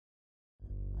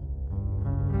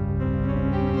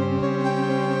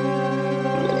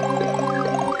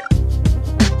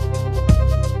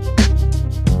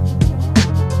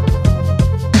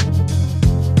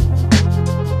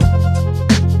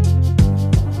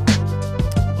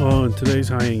today's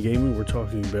high-end gaming, we're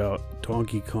talking about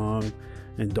Donkey Kong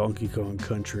and Donkey Kong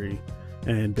Country,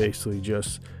 and basically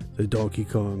just the Donkey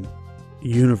Kong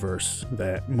universe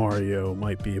that Mario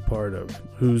might be a part of.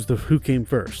 Who came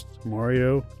first?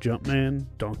 Mario, Jumpman,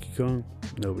 Donkey Kong?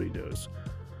 Nobody knows.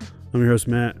 I'm your host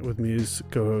Matt. With me is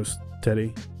co-host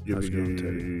Teddy. How's it going,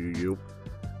 Teddy?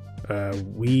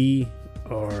 We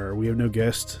have no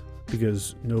guest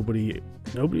because nobody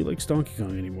likes Donkey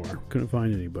Kong anymore. Couldn't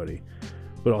find anybody,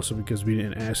 but also because we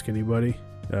didn't ask anybody.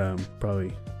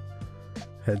 Probably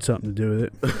had something to do with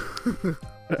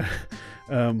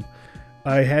it.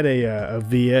 I had a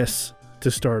VS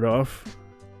to start off.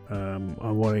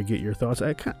 I want to get your thoughts.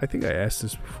 I think I asked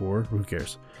this before. Who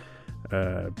cares?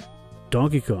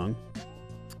 Donkey Kong,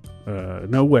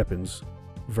 no weapons,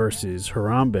 versus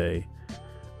Harambe,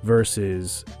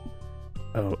 versus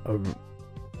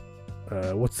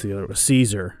what's the other?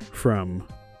 Caesar from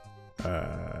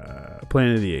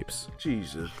Planet of the Apes.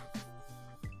 Jesus.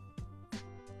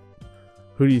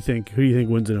 Who do you think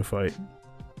wins in a fight?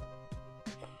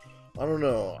 I don't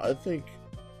know. I think,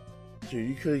 dude,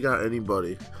 you could have got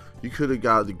anybody. You could have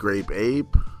got the Grape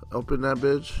Ape up in that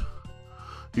bitch.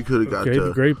 You could have got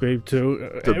the Grape Ape too.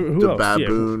 The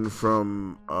baboon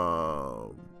from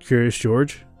Curious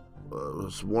George.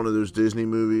 One of those Disney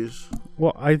movies.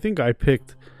 Well, I think I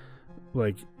picked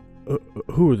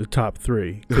who are the top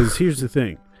three? Because here's the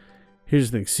thing.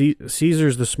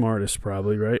 Caesar's the smartest,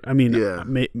 probably, right? I mean, yeah.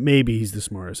 Maybe he's the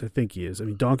smartest. I think he is. I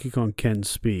mean, Donkey Kong can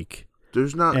speak.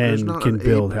 There's not can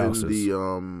build houses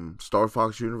in the Star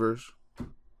Fox universe.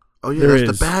 Oh yeah, there's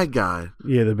the bad guy.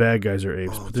 Yeah, the bad guys are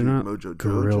apes, but they're not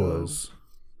gorillas.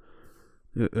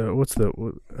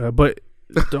 But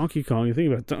Donkey Kong. The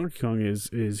thing about Donkey Kong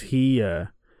is he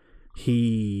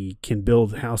can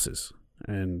build houses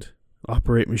and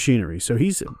operate machinery, so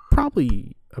he's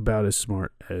probably about as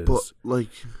smart as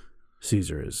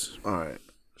Caesar is. All right,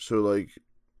 so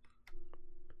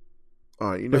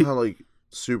you know how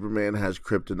Superman has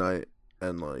kryptonite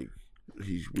and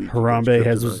he's weak. Harambe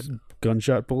has his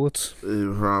gunshot bullets.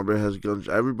 Harambe has guns.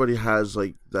 Everybody has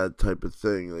that type of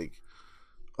thing.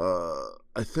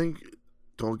 I think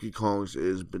Donkey Kong's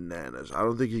is bananas. I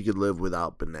don't think he could live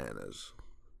without bananas.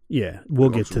 Yeah, we'll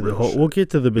get to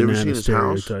the banana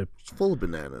stereotype. It's full of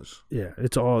bananas. Yeah,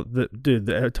 it's all the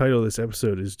title of this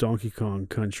episode is Donkey Kong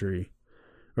Country,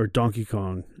 or Donkey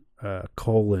Kong :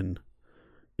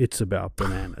 It's about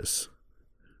bananas.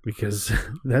 Because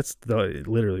that's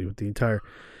literally what the entire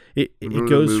it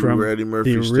goes from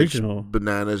the original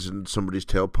bananas in somebody's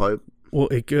tailpipe. Well,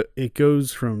 it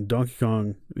goes from Donkey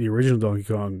Kong, the original Donkey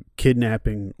Kong,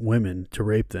 kidnapping women to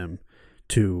rape them,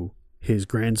 to his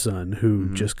grandson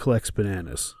who just collects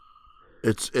bananas.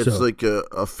 It's like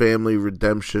a family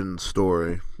redemption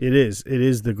story. It is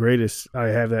the greatest. I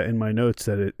have that in my notes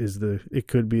that it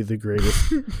could be the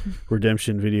greatest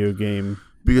redemption video game.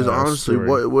 Because honestly,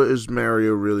 what is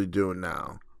Mario really doing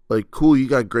now? Cool, you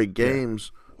got great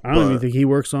games. Yeah. I don't even think he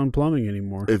works on plumbing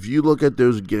anymore. If you look at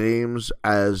those games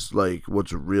as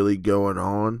what's really going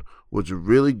on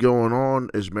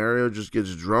is Mario just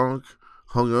gets drunk,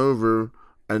 hungover,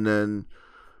 and then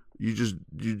you just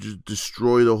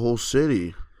destroy the whole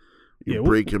city. You're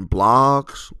breaking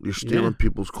blocks. You're stealing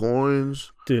people's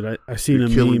coins. Dude, I seen a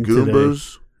meme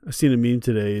Goombas. Today. I seen a meme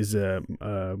today. Is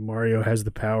Mario has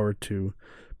the power to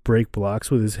break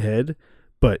blocks with his head,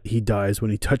 but he dies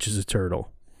when he touches a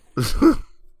turtle.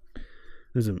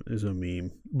 There's a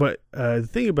meme. But the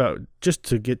thing about, just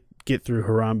to get through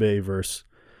Harambe versus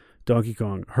Donkey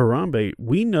Kong, Harambe,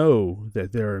 we know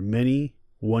that there are many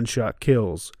one-shot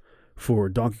kills for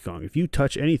Donkey Kong. If you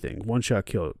touch anything, one-shot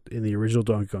kill. In the original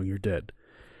Donkey Kong, you're dead.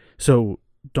 So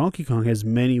Donkey Kong has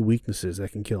many weaknesses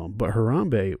that can kill him, but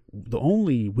Harambe, the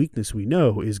only weakness we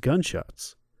know is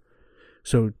gunshots.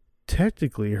 So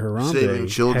technically, saving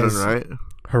children, right?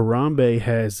 Harambe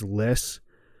has less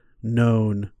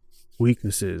known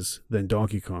weaknesses than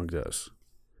Donkey Kong does.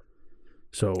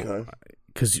 So,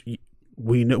 because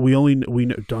we know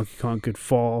Donkey Kong could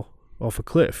fall off a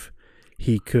cliff.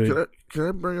 He could. Can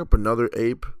I bring up another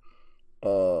ape?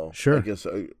 Sure. I guess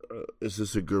is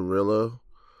this a gorilla?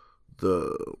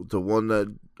 The one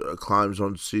that climbs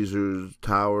on Caesar's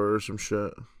tower or some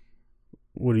shit.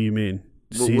 What do you mean?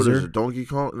 Caesar? What is it? Donkey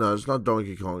Kong? No, it's not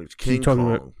Donkey Kong. It's King Kong.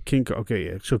 About King Kong. Okay,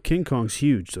 yeah. So King Kong's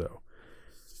huge, though.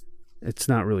 It's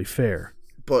not really fair.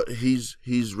 But he's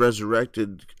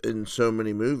resurrected in so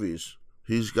many movies.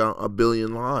 He's got 1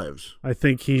 billion lives. I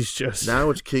think he's just... Now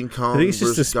it's King Kong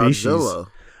versus Godzilla.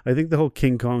 I think the whole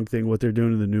King Kong thing, what they're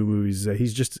doing in the new movies, is that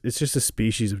it's just a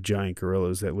species of giant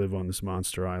gorillas that live on this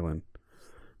monster island.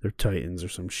 They're titans or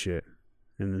some shit.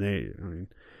 And then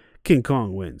King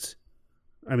Kong wins.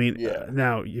 I mean, Yeah.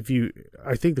 now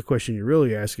I think the question you're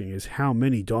really asking is how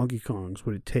many Donkey Kongs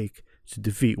would it take to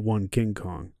defeat one King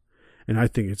Kong? And I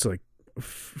think it's like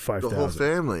 5,000. The whole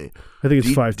family. I think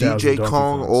it's 5,000. DJ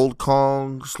Kong, Old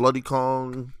Kong, Slutty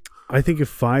Kong. I think if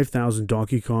 5,000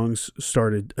 Donkey Kongs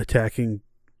started attacking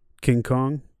King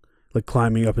Kong, like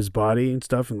climbing up his body and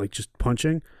stuff, and like just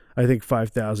punching, I think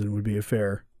 5,000 would be a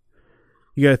fair.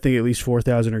 You got to think at least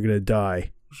 4,000 are going to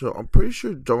die. So I'm pretty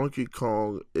sure Donkey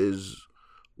Kong is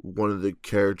one of the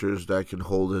characters that can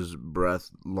hold his breath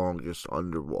longest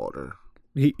underwater.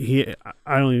 I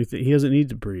don't even think he doesn't need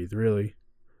to breathe really.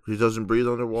 He doesn't breathe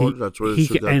underwater. That's what he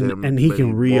can, and he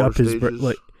can re-up his breath.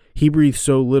 Like he breathes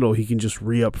so little, he can just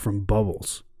re-up from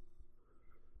bubbles.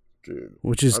 Dude,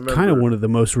 which is kind of one of the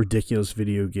most ridiculous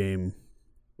video game.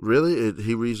 Really,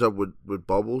 he re-ups up with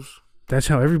bubbles. That's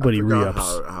how everybody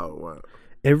re-ups. How it went.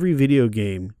 Every video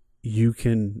game, you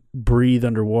can breathe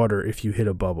underwater if you hit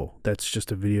a bubble. That's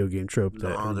just a video game trope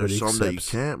that everybody there's some accepts. that you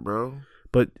can't, bro.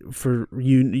 But for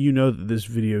you know that this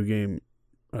video game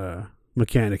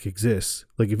mechanic exists.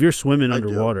 Like if you're swimming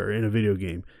underwater in a video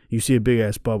game, you see a big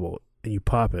ass bubble and you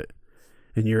pop it,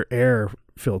 and your air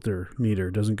filter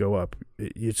meter doesn't go up.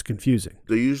 It's confusing.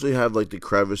 They usually have like the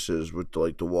crevices with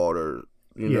like the water.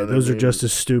 You know those are just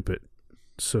as stupid.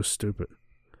 So stupid.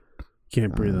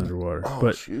 Can't breathe underwater. Oh,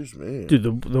 but excuse me,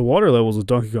 dude. The water levels of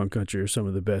Donkey Kong Country are some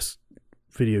of the best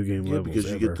video game levels because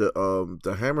you ever. get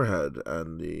the hammerhead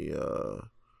and the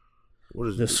what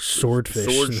is the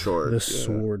swordfish, sword shark, the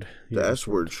sword, the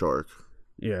S-word shark.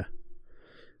 Yeah.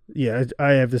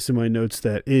 I have this in my notes.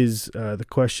 That is the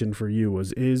question for you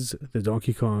is the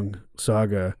Donkey Kong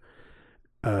saga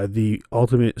the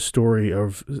ultimate story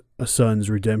of a son's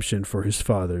redemption for his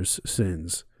father's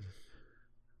sins?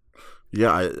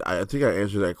 Yeah, I think I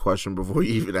answered that question before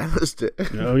you even asked it.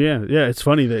 Oh yeah. It's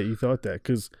funny that you thought that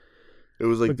because it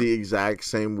was like the exact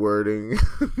same wording.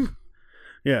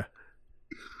 Yeah.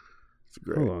 It's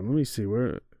great. Hold on, let me see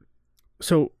where.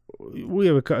 So we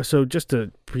have so just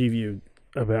to preview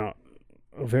about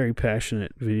a very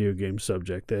passionate video game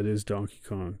subject that is Donkey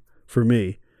Kong for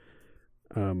me.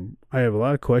 I have a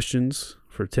lot of questions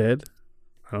for Ted.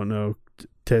 I don't know.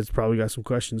 Ted's probably got some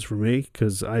questions for me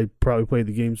because I probably played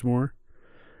the games more.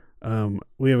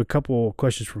 We have a couple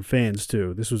questions from fans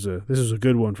too. This was a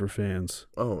good one for fans.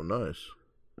 Oh, nice.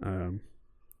 A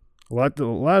lot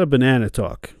of banana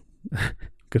talk.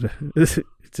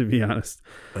 To be honest.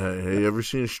 Have you ever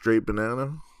seen a straight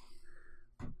banana?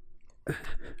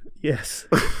 Yes.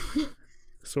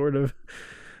 Sort of.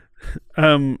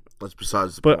 That's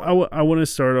besides the point. But I want to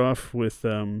start off with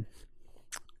the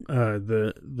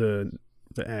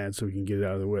ad so we can get it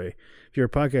out of the way. If you're a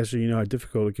podcaster, you know how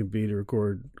difficult it can be to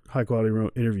record high-quality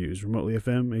remote interviews. Remotely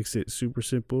FM makes it super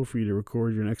simple for you to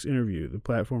record your next interview. The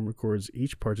platform records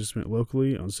each participant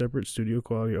locally on separate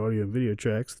studio-quality audio and video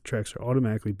tracks. The tracks are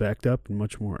automatically backed up and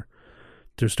much more.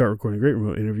 To start recording great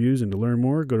remote interviews and to learn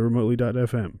more, go to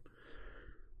remotely.fm.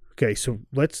 Okay, so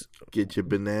let's get your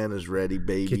bananas ready,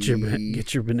 baby. Get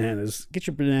your bananas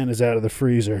out of the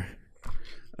freezer.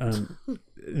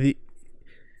 The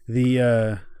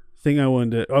thing I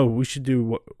wanted to we should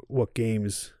do what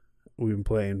games we've been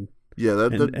playing. Yeah,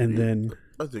 then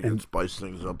I think it spice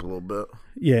things up a little bit.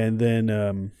 Yeah, and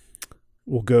then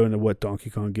we'll go into what Donkey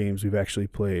Kong games we've actually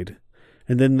played,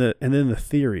 and then the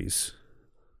theories,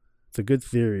 the good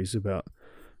theories about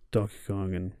Donkey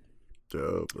Kong and.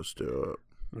 Dope, let's do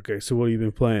it. Okay, so what have you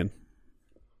been playing?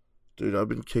 Dude, I've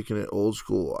been kicking it old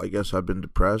school. I guess I've been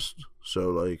depressed, so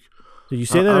like. Did you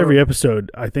say that every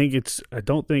episode? I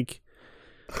don't think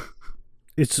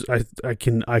I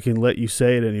can let you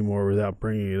say it anymore without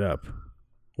bringing it up.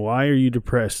 Why are you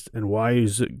depressed, and why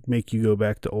does it make you go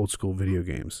back to old school video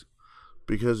games?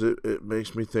 Because it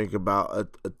makes me think about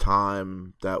a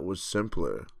time that was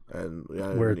simpler, and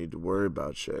I didn't need to worry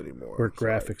about shit anymore. Where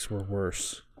graphics were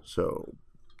worse. So,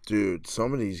 dude,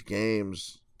 some of these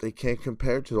games, they can't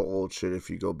compare to the old shit if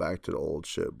you go back to the old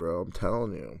shit, bro. I'm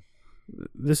telling you.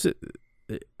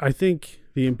 I think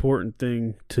the important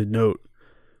thing to note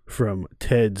from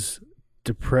Ted's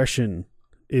depression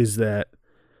is that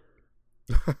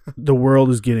the world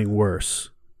is getting worse.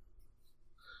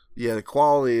 Yeah, the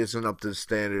quality isn't up to the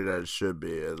standard that it should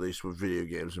be, at least with video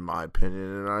games, in my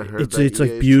opinion. And I heard it's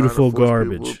like beautiful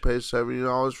garbage. People pay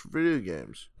 $70 for video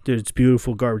games. Dude, it's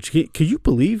beautiful garbage. Could you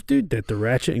believe, dude, that the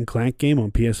Ratchet and Clank game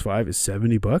on PS5 is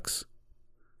 $70?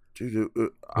 Dude,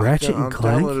 Ratchet and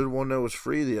Clank. I downloaded one that was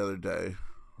free the other day.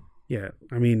 Yeah,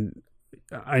 I mean,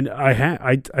 I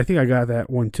think I got that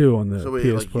one too on the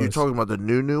PS Plus. You're talking about the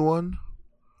new one?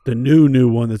 The new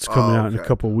one that's coming out in a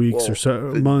couple weeks or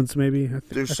so months maybe.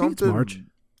 There's something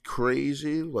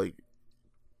crazy. Like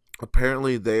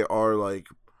apparently they are like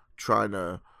trying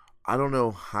to. I don't know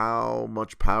how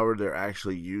much power they're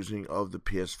actually using of the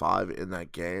PS5 in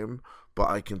that game, but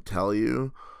I can tell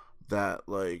you that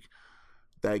like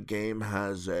that game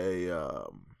has a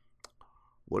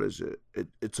what is it?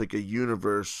 It's like a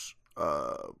universe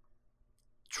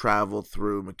travel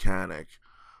through mechanic.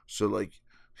 So like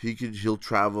he'll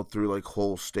travel through like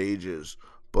whole stages,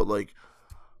 but like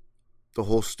the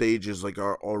whole stages like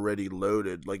are already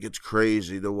loaded. Like it's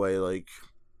crazy the way like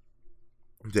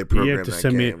they program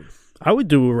that game. I would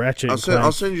do a Ratchet.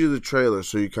 I'll send you the trailer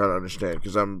so you kind of understand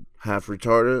because I'm half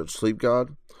retarded, sleep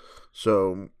god.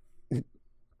 So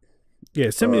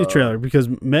yeah, send me the trailer because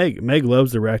Meg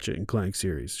loves the Ratchet and Clank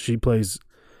series. She plays.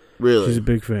 Really, she's a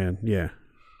big fan. Yeah,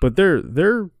 but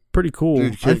they're pretty cool.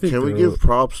 Dude, can we give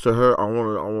props to her? I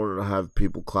wanted to have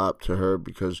people clap to her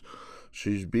because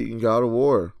she's beating God of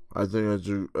War. I think that's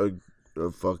a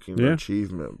fucking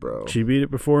achievement, bro. She beat it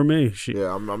before me.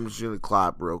 I'm just gonna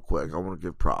clap real quick. I want to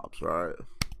give props. All right.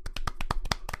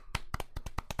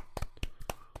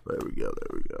 There we go.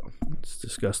 It's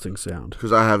disgusting sound.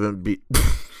 Because I haven't beat.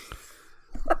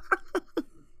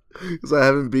 Because I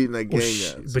haven't beaten that game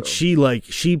yet. But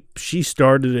she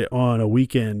started it on a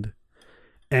weekend,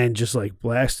 and just like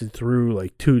blasted through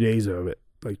like 2 days of it.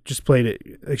 Like just played it.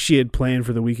 Like she had planned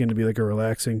for the weekend to be like a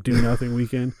relaxing, do nothing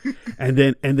weekend, and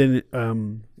then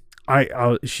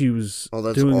she was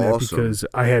doing that because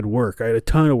I had work. I had a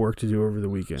ton of work to do over the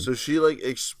weekend. So she like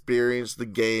experienced the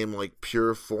game like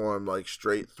pure form, like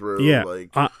straight through. Yeah.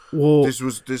 Like this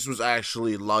was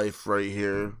actually life right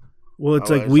here. Well,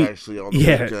 it's like we actually on the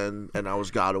weekend, and I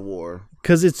was God of War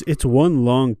because it's one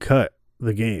long cut.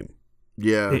 The game.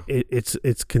 Yeah,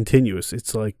 it's continuous.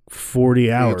 It's like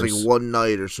 40 hours. It's like one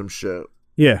night or some shit.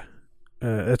 Yeah,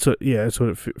 that's what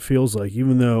it feels like.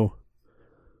 Even though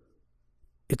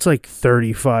it's like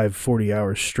 35, 40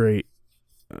 hours straight,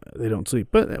 they don't sleep.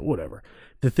 But whatever.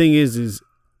 The thing is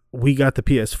we got the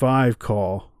PS5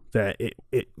 call that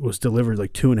it was delivered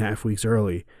like 2.5 weeks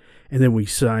early, and then we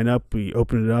sign up, we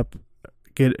open it up,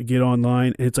 get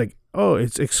online, and it's like, oh,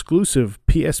 it's exclusive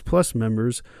PS Plus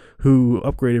members who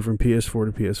upgraded from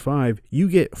PS4 to PS5. You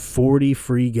get 40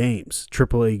 free games,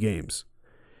 AAA games.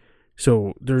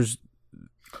 So there's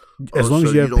as long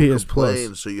as you have PS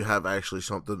Plus, so you have actually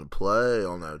something to play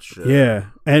on that shit. Yeah,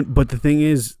 but the thing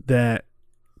is that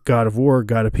God of War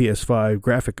got a PS5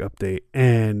 graphic update,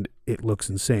 and it looks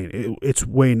insane. It's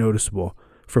way noticeable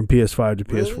from PS5 to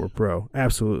PS4 Pro.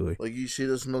 Absolutely. Like you see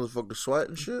this motherfucker sweat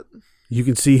and shit. You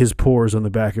can see his pores on the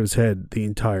back of his head the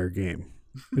entire game.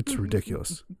 It's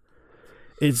ridiculous.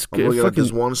 It's I'm looking at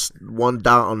this one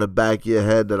dot on the back of your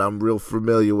head that I'm real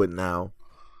familiar with now.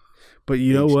 But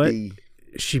you know what?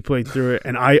 She played through it,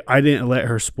 and I didn't let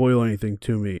her spoil anything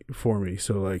for me.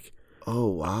 So like, oh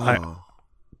wow,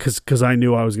 because I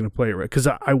knew I was going to play it right. Because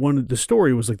I wanted, the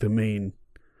story was like the main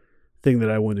thing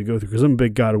that I wanted to go through. Because I'm a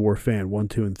big God of War fan, 1,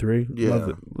 2, and 3. Yeah,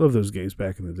 love those games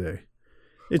back in the day.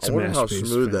 It's I wonder how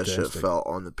smooth that shit felt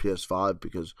on the PS5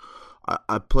 because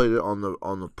I played it on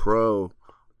the Pro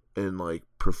in like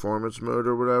performance mode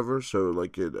or whatever. So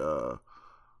like it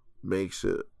makes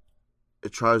it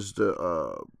tries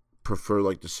to prefer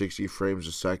like the 60 frames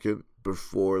a second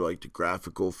before like the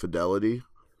graphical fidelity.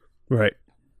 Right.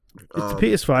 The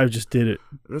PS5 just did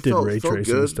ray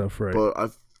tracing and stuff right. But I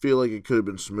feel like it could have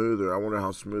been smoother. I wonder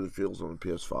how smooth it feels on the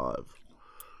PS5.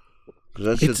 Because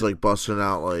that shit's like busting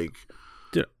out like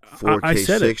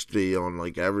 4K 60 on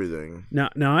like everything. Now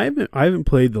I haven't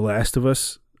played The Last of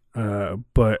Us,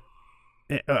 but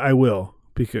I will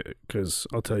because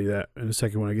I'll tell you that in a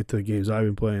second when I get to the games I've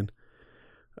been playing.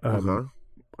 Okay.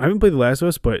 I haven't played The Last of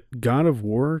Us, but God of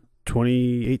War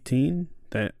 2018,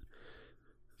 that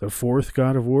the fourth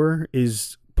God of War,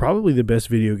 is probably the best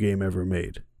video game ever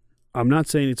made. I'm not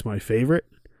saying it's my favorite.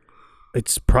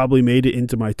 It's probably made it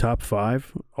into my top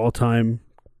 5 all-time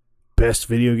best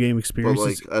video game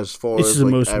experiences. But like as far as the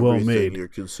like most everything well-made. you're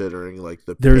considering, like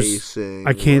the pacing.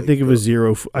 I can't like think of a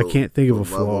zero. I can't think of a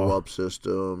flaw. Level up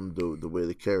system, the way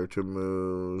the character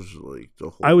moves, like the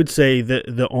whole. I would say that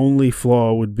the only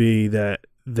flaw would be that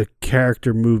the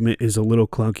character movement is a little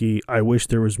clunky. I wish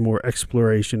there was more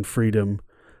exploration, freedom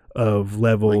of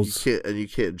levels. Like you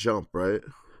can't jump, right?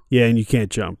 Yeah, and you can't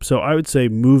jump. So I would say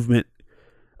movement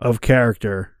of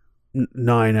character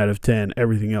 9 out of 10.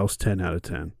 Everything else 10 out of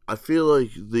 10. I feel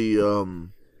like the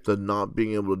not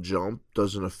being able to jump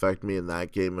doesn't affect me in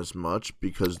that game as much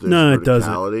because there's verticality. It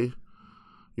doesn't.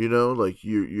 You know, like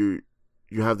you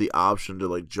have the option to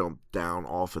like jump down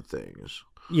off of things.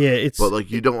 Yeah, but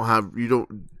like you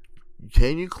don't.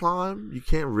 Can you climb? You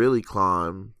can't really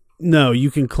climb. No, you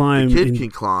can climb. The kid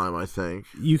can climb, I think.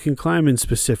 You can climb in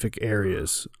specific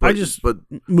areas. But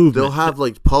movement. They'll have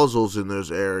like puzzles in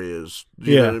those areas.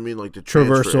 You know what I mean? Like the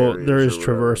traversal. There is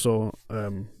traversal.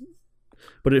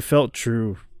 But it felt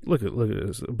true. Look at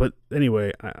this. But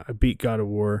anyway, I beat God of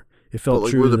War. It felt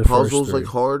true. Were to the puzzles like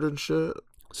hard and shit?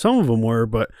 Some of them were,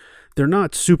 but they're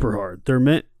not super hard. They're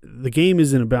meant. The game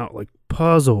isn't about like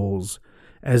puzzles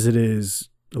as it is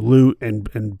loot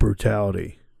and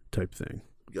brutality type thing.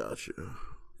 Gotcha.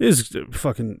 It's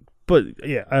fucking. But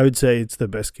yeah, I would say it's the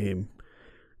best game.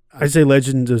 I'd say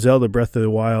Legend of Zelda: Breath of the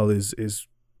Wild is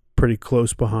pretty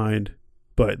close behind,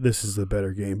 but this is the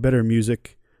better game. Better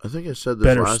music. I think I said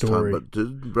this last time, but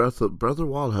Breath of the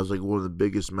Wild has like one of the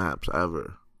biggest maps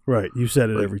ever. Right, you said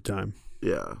it every time.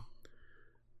 Yeah.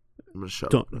 I'm gonna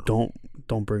shut up.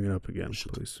 Don't bring it up again,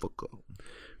 shut please. The fuck up.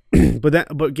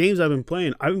 But games I've been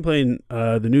playing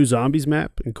the new Zombies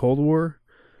map in Cold War.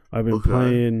 I've been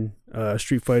playing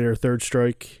Street Fighter Third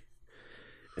Strike.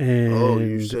 And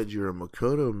you said you're a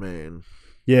Makoto man.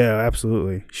 Yeah,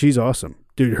 absolutely. She's awesome.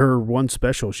 Dude, her one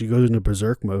special, she goes into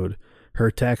berserk mode. Her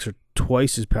attacks are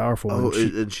twice as powerful.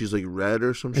 And she's like red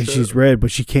or some shit? And she's red,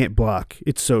 but she can't block.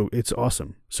 It's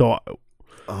awesome. So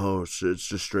it's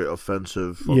just straight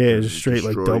offensive. Yeah, just straight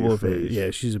like double offensive.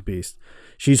 Yeah, she's a beast.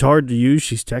 She's hard to use.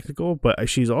 She's technical, but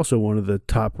she's also one of the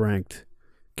top ranked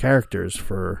characters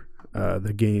for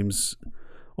the game's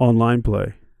online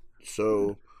play.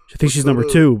 So I think she's number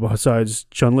 2 besides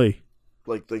Chun-Li.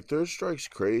 Like Third Strike's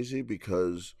crazy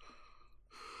because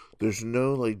there's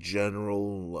no like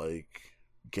general like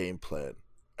game plan.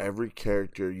 Every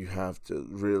character you have to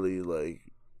really like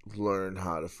learn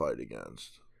how to fight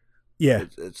against. Yeah,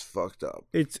 it's fucked up.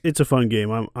 It's a fun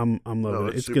game. I'm loving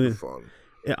it. It's super fun.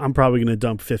 I'm probably gonna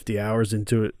dump 50 hours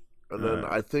into it. And then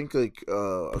I think like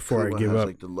before Akuma I give has up,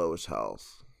 like the lowest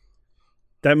health.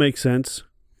 That makes sense.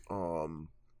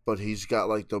 But he's got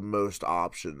like the most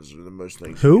options and the most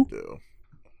things Who? he can do.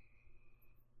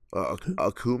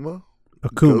 Akuma.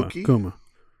 Akuma.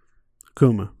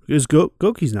 Is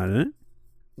Goki's not in it?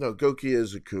 No, Goki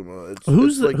is Akuma.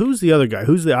 Who's the other guy?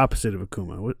 Who's the opposite of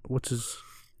Akuma? What's his?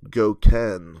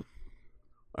 Goken.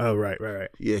 Oh, right.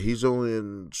 Yeah, he's only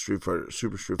in Super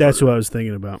Street Fighter. That's who I was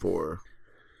thinking about. 4.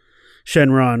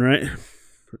 Shenron, right?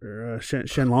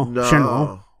 Shenlong.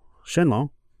 No. Shenlong.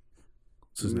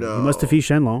 What's his name? No. He must defeat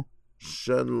Shenlong.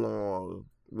 Shenlong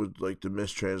with like the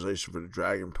mistranslation for the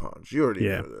Dragon Punch. You already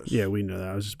know this. Yeah, we know that.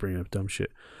 I was just bringing up dumb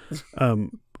shit.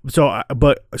 So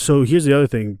here's the other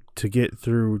thing to get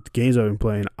through the games I've been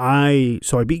playing. I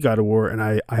beat God of War and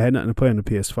I had nothing to play on the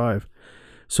PS5.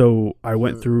 So I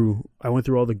went through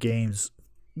all the games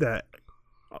that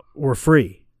were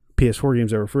free, PS4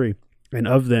 games that were free, and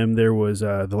of them there was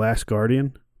The Last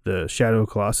Guardian, the Shadow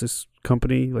Colossus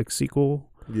company like sequel.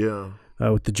 Yeah.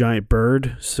 With the giant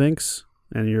bird Sphinx,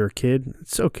 and you're a kid.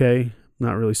 It's okay.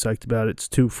 Not really psyched about it. It's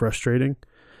too frustrating.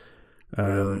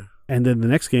 Really? And then the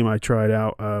next game I tried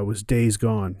out was Days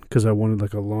Gone because I wanted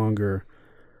like a longer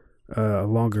game.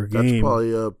 That's probably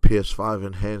PS5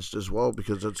 enhanced as well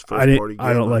because it's first party game.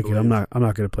 I don't like it. I'm not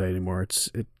going to play it anymore.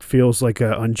 It feels like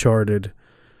a Uncharted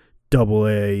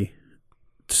AA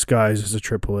disguised as a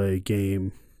AAA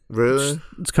game. Really?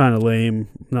 It's kind of lame.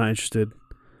 Not interested.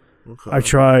 Okay. I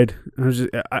tried.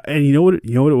 And you know what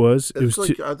it was? It's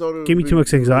like, I thought it gave me too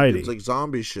much anxiety. It's like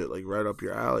zombie shit, like right up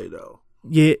your alley, though.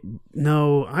 Yeah,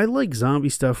 no, I like zombie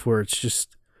stuff where it's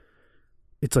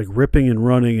like ripping and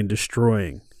running and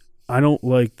destroying. I don't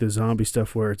like the zombie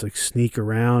stuff where it's like sneak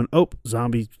around. Oh,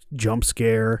 zombie jump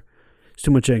scare. It's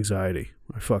too much anxiety.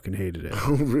 I fucking hated it.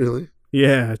 Oh, really?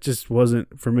 Yeah, it just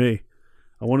wasn't for me.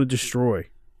 I want to destroy.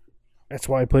 That's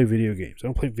why I play video games. I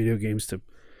don't play video games to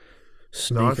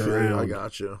sneak around. I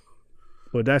got you.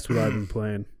 But that's what I've been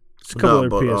playing. It's a couple other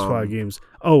PS5 games.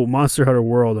 Oh, Monster Hunter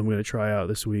World I'm going to try out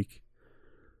this week.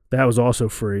 That was also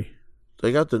free.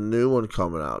 They got the new one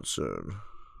coming out soon.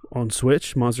 On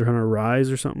Switch? Monster Hunter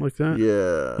Rise or something like that?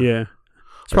 Yeah. Yeah.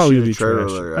 It's probably going to be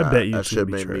trash. I bet you that it's shit going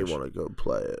to be made trash. me want to go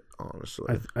play it,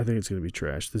 honestly. I think it's going to be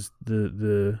trash.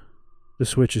 The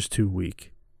Switch is too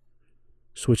weak.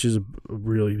 Switch is a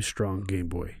really strong Game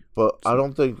Boy. But I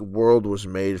don't think World was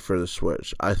made for the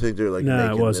Switch. I think they're like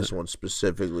making this one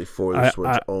specifically for the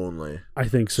Switch only. I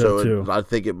think so too. I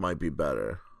think it might be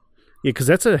better. Yeah, because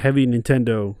that's a heavy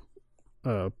Nintendo.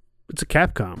 It's a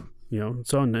Capcom.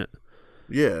 It's on it.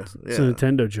 Yeah, It's a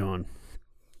Nintendo, John.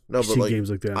 No, but like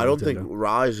games like that. I don't think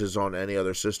Rise is on any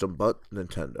other system but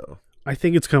Nintendo. I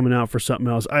think it's coming out for something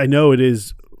else. I know it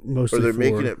is mostly. Or they're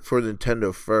making it for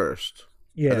Nintendo first.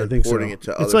 Yeah, and I think so. It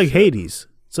to it's like shit. Hades.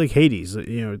 It's like Hades.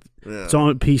 You know, Yeah. it's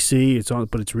on PC.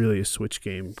 But it's really a Switch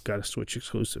game. Got a Switch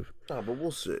exclusive. No, but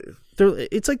we'll see.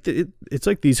 It's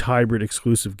like these hybrid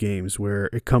exclusive games where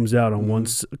it comes out on one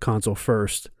console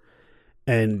first,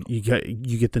 and you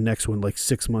get the next one like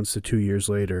 6 months to 2 years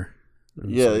later.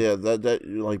 Yeah. That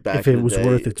like back. If it in was the day,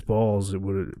 worth its balls, it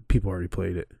would. People already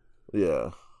played it.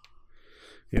 Yeah.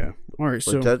 Yeah. All right.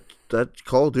 So that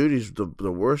Call of Duty's the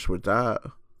worst with that.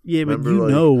 yeah, but Remember,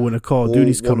 like, when a Call of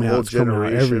Duty's coming out, it's coming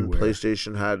out everywhere.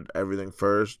 PlayStation had everything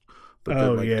first, but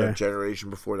then the generation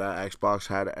before that, Xbox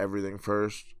had everything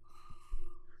first.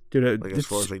 Dude, like as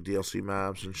far as like DLC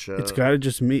maps and shit. It's got to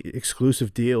just meet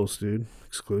exclusive deals, dude.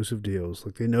 Exclusive deals.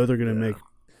 Like they know they're gonna make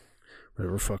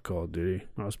whatever fuck Call of Duty.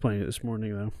 I was playing it this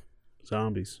morning though.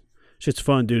 Zombies. Shit's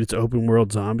fun, dude. It's open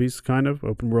world zombies, kind of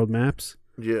open world maps.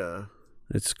 Yeah,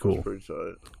 it's cool. That's pretty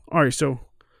tight. All right, so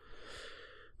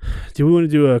do we want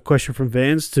to do a question from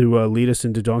Vans to lead us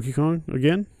into Donkey Kong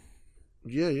again?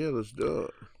 Yeah, let's do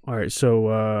it. All right, so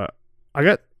I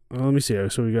got. Let me see.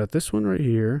 So we got this one right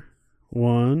here.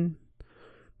 1,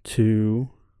 2.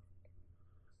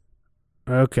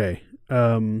 Okay.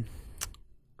 1,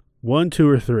 2,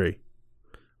 or 3.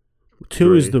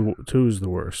 2 is the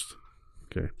worst.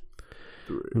 Okay.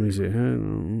 3. Let me see.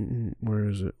 Where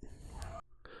is it?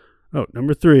 Oh,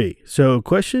 number 3. So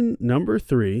question number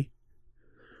 3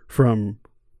 from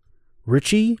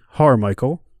Richie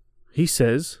Harmichael. He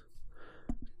says,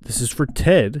 this is for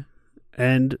Ted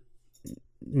and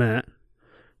Matt.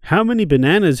 How many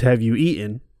bananas have you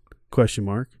eaten? ? It's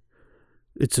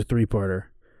a 3-parter.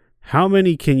 How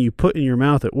many can you put in your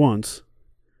mouth at once?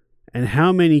 And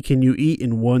how many can you eat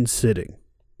in one sitting?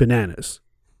 Bananas.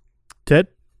 Ted?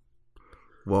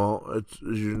 Well,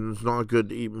 it's not good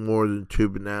to eat more than 2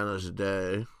 bananas a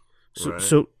day. Right?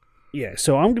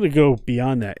 So I'm gonna go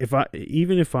beyond that.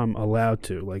 Even if I'm allowed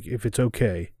to, like if it's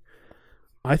okay,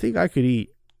 I think I could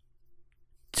eat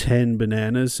 10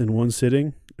 bananas in one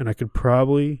sitting, and I could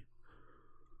probably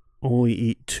only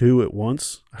eat 2 at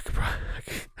once. I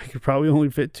could probably only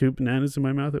fit 2 bananas in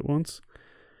my mouth at once.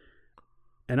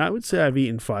 And I would say I've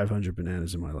eaten 500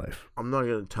 bananas in my life. I'm not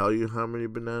gonna tell you how many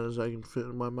bananas I can fit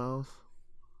in my mouth.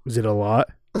 Is it a lot?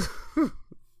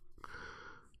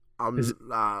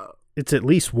 It's at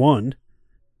least 1.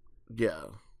 Yeah,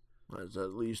 it's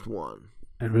at least 1.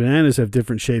 And bananas have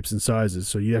different shapes and sizes,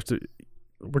 so you have to.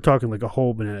 We're talking like a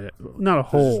whole banana, not a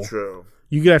whole. This is true.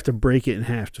 You have to break it in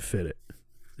half to fit it.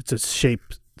 It's a shape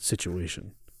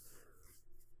situation.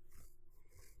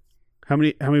 How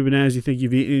many bananas do you think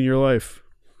you've eaten in your life?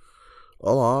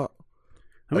 A lot.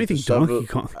 How many think Donkey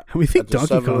Kong? How many think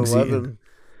Donkey Kong's eaten?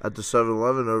 At the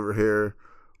 7-Eleven over here,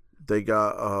 they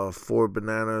got 4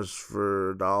 bananas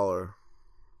for $1.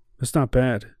 That's not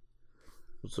bad.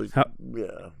 It's like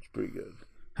it's pretty good.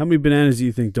 How many bananas do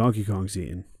you think Donkey Kong's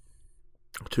eaten?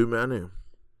 Too many.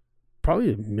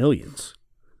 Probably millions.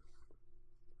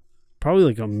 Probably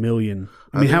like a million.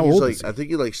 I mean, how old is he? I think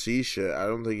he sees shit. I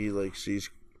don't think he sees.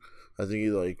 I think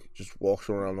he just walks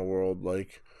around the world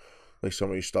like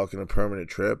somebody stuck in a permanent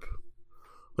trip.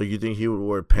 Like you think he would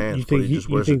wear pants, but he just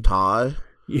wears a tie.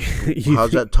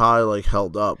 How's that tie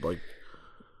held up? Like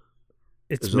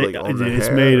it's made of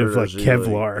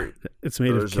Kevlar. It's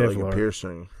made of Kevlar. Like a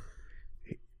piercing.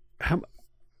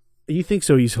 You think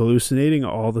so? He's hallucinating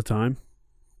all the time.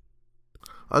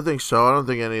 I think so. I don't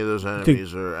think any of those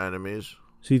enemies are enemies.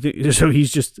 So you think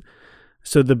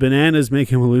so the bananas make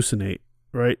him hallucinate,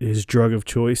 right? His drug of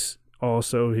choice,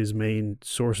 also his main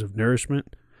source of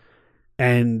nourishment,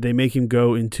 and they make him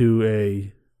go into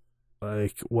a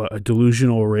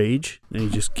delusional rage, and he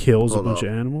just kills a bunch of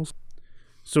animals.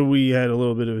 So we had a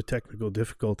little bit of technical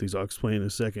difficulties. I'll explain in a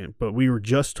second, but we were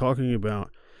just talking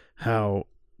about how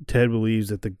Ted believes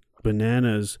that the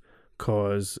bananas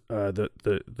cause the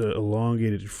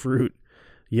elongated fruit,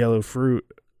 yellow fruit.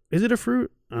 Is it a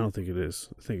fruit? I don't think it is.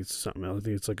 I think it's something else. I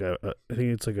think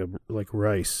it's like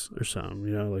rice or something.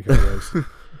 You know, like how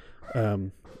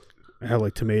rice. How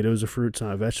like tomatoes are fruits,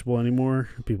 not a vegetable anymore.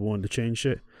 People wanted to change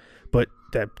shit, but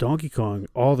that Donkey Kong,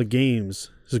 all the games,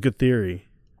 is a good theory.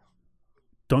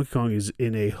 Donkey Kong is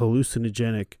in a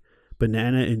hallucinogenic,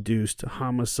 banana-induced,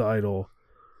 homicidal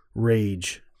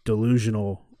rage,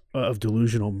 delusional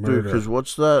murder. Dude, because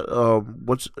what's that?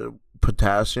 What's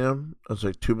potassium? It's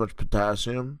like too much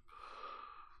potassium.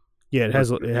 Yeah, it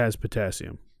has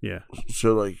potassium. Yeah.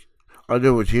 So I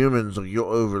know with humans, you'll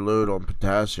overload on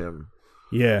potassium.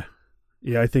 Yeah.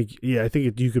 I think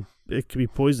it could be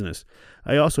poisonous.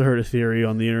 I also heard a theory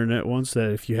on the internet once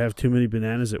that if you have too many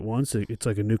bananas at once, it's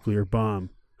like a nuclear bomb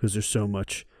because there's so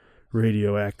much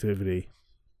radioactivity.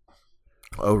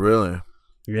 Oh, really?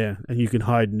 Yeah, and you can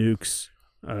hide nukes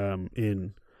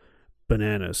in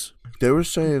bananas. They were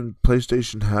saying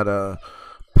PlayStation had a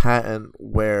patent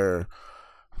where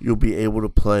you'll be able to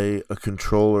play a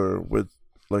controller with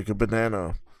like a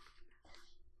banana.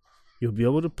 You'll be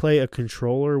able to play a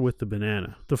controller with the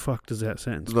banana. The fuck does that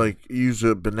sentence? Like use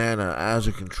a banana as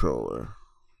a controller.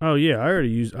 Oh yeah, I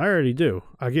already do.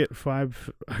 I get a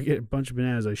bunch of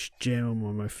bananas. I jam them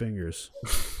on my fingers.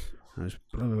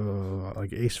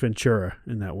 Like Ace Ventura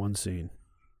in that one scene.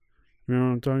 You know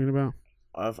what I'm talking about?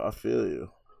 I feel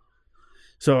you.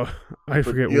 So I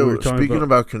forget what we were talking about. Speaking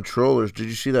about controllers, did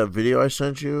you see that video I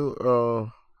sent you?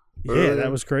 Yeah,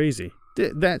 that was crazy.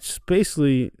 That's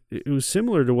basically, it was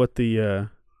similar to what the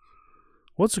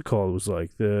what's it called was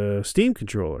like, the Steam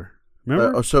controller.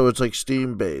 Remember? So it's like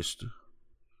Steam based.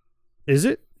 Is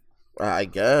it? I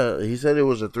guess he said it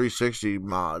was a 360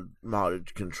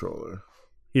 modded controller.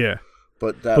 Yeah.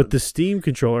 But the Steam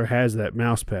controller has that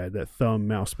mouse pad, that thumb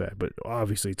mouse pad, but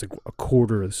obviously it's like a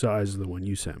quarter of the size of the one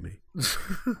you sent me. It's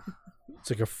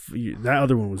like that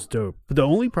other one was dope. But the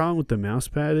only problem with the mouse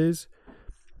pad is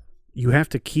you have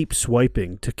to keep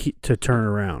swiping to turn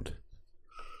around.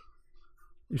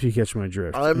 If you catch my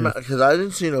drift. Because I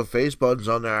didn't see no face buttons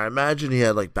on there. I imagine he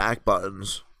had like back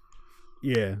buttons.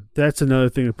 Yeah, that's another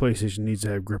thing the PlayStation needs to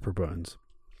have, gripper buttons.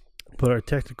 But our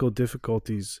technical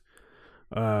difficulties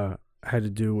had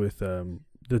to do with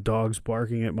the dogs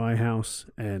barking at my house,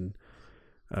 and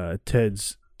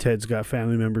Ted's got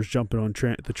family members jumping on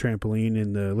the trampoline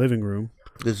in the living room.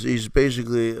 He's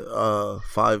basically a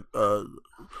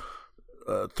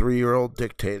 3-year-old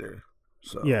dictator.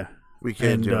 So yeah, we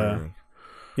can't do anything.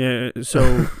 Yeah,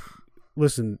 so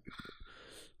listen,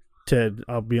 Ted,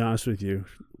 I'll be honest with you.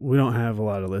 We don't have a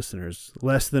lot of listeners.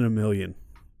 Less than 1 million.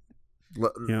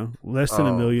 Less than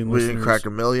 1 million listeners. We didn't crack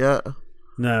 1 million yet?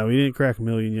 No, we didn't crack 1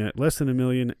 million yet. Less than 1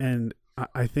 million. And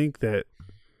I think that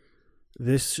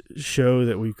this show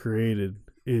that we created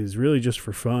is really just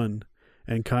for fun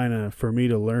and kind of for me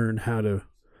to learn how to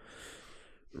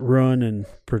run and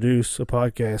produce a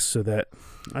podcast so that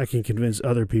I can convince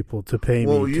other people to pay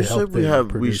me. Well, you said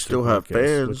we still have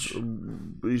fans.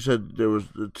 You said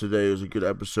today was a good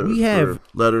episode. We have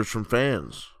letters from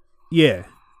fans. Yeah,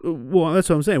 well, that's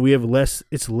what I'm saying. We have less.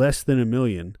 It's less than 1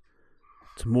 million.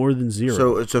 It's more than 0.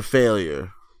 So it's a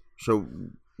failure. So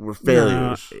we're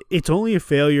failures. It's only a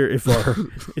failure if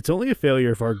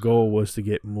our goal was to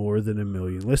get more than 1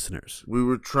 million listeners. We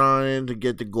were trying to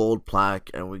get the gold plaque,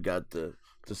 and we got the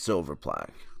silver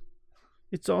plaque.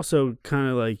 It's also kind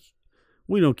of like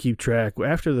we don't keep track.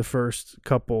 After the first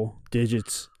couple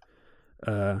digits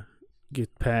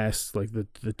get past like the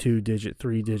 2-digit,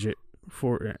 3-digit,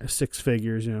 6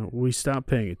 figures, we stop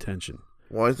paying attention.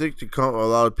 Well, I think a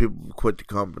lot of people quit the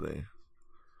company.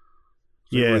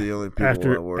 Yeah, we're the only people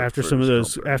that work after for some of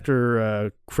those, company.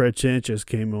 after Fred Sanchez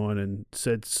came on and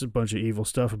said a bunch of evil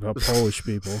stuff about Polish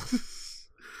people.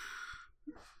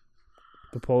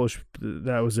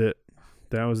 That was it.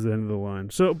 That was the end of the line.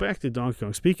 So back to Donkey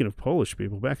Kong. Speaking of Polish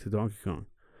people, back to Donkey Kong.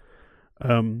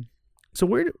 So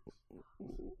where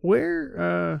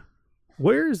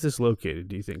is this located,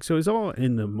 do you think? So it's all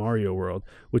in the Mario world,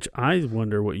 which I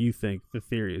wonder what you think the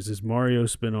theory is. Is Mario a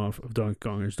spin-off of Donkey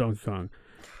Kong, or is Donkey Kong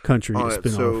Country a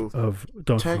spin-off of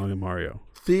Donkey Kong and Mario?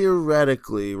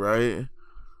 Theoretically, right?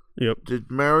 Yep. Did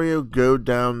Mario go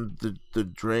down the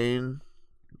drain,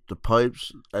 the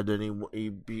pipes, and then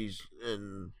he's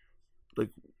in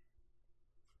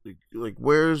like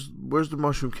where's the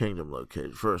Mushroom Kingdom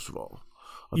located? First of all,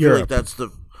 I feel like that's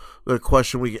the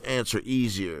question we can answer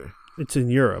easier. It's in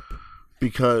Europe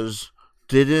because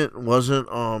wasn't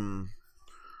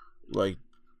like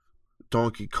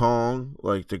Donkey Kong,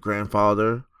 like the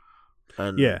grandfather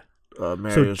and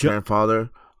Mario's grandfather,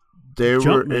 they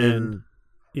were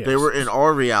in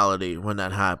our reality when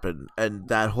that happened, and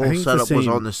that whole setup was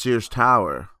on the Sears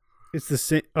Tower. It's the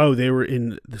same. Oh, they were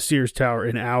in the Sears Tower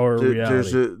in our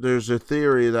reality. There's a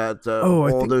theory that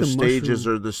all those stages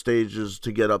are the stages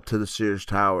to get up to the Sears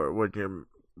Tower when you're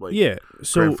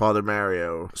grandfather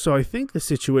Mario. So I think the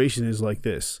situation is like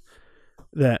this: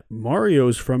 that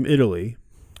Mario's from Italy,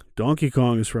 Donkey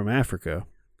Kong is from Africa,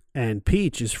 and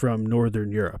Peach is from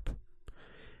Northern Europe,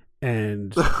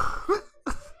 and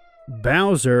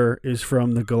Bowser is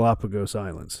from the Galapagos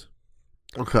Islands.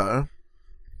 Okay.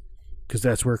 Because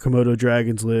that's where Komodo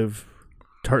dragons live.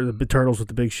 The turtles with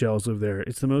the big shells live there.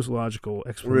 It's the most logical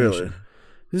explanation. Really?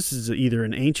 This is either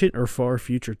an ancient or far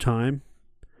future time.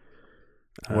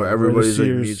 Where everybody's like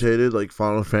mutated, like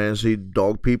Final Fantasy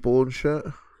dog people and shit?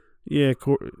 Yeah,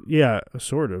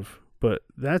 sort of. But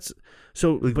that's...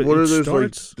 So, like, but what are those,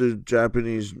 like, the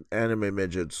Japanese anime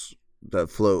midgets that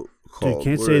float called? Dude,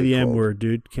 can't What say are the they M called? word,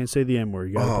 dude. Can't say the M word.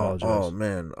 You gotta apologize. Oh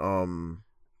man,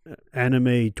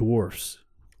 Anime dwarfs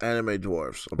anime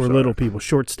dwarfs. I'm or sorry. little people,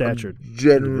 short statured.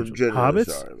 Generally Hobbits?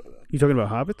 sorry about that. You talking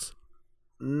about hobbits?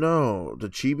 No, the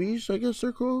chibis, I guess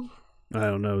they're called. I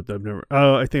don't know. I've never.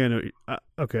 Oh, I think I know.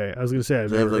 Okay, I was gonna say I've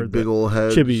They never have like heard big that. old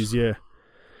heads. Chibis, yeah,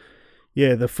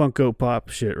 yeah, the Funko Pop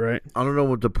shit, right? I don't know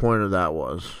what the point of that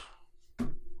was.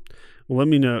 Well, let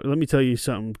me know. Let me tell you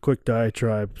something. Quick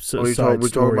diatribe. We're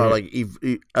talking about like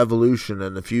evolution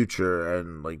in the future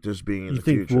and like this being in you the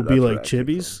think future. we'll be That's where like that came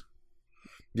chibis? from.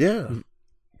 Yeah,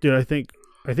 Dude, I think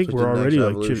like we're the already next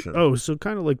like chibis. evolution. Oh, so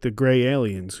kind of like the gray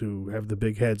aliens who have the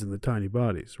big heads and the tiny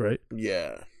bodies, right?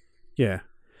 yeah. Yeah.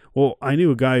 Well, I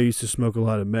knew a guy who used to smoke a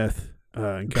lot of meth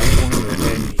in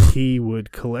California, and he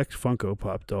would collect Funko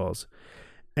Pop dolls.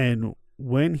 And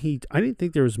I didn't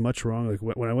think there was much wrong. Like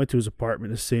when I went to his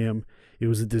apartment to see him, it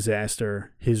was a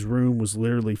disaster. His room was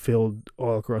literally filled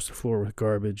all across the floor with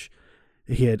garbage.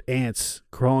 He had ants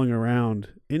crawling around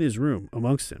in his room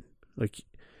amongst him. Like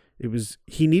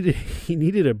he needed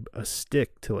a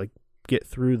stick to like get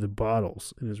through the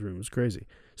bottles in his room. It was crazy.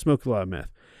 Smoked a lot of meth.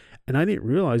 And I didn't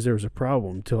realize there was a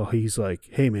problem until he's like,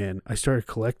 hey, man, I started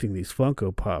collecting these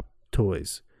Funko Pop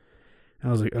toys. And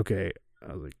I was like, okay.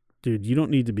 I was like, dude, you don't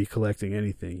need to be collecting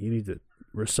anything. You need to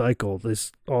recycle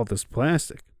all this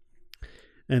plastic.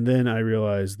 And then I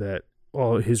realized that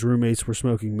all his roommates were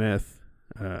smoking meth.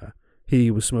 He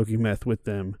was smoking meth with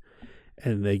them.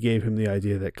 And they gave him the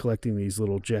idea that collecting these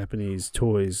little Japanese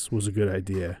toys was a good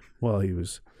idea while he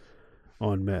was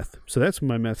on meth. So that's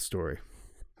my meth story.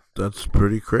 That's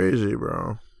pretty crazy,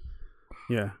 bro.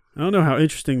 Yeah. I don't know how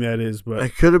interesting that is, but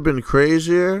It could have been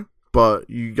crazier, but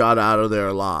you got out of there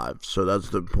alive, so that's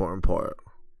the important part.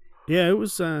 yeah, it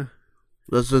was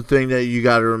That's the thing that you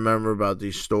got to remember about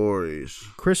these stories.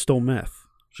 crystal meth.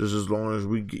 Just as long as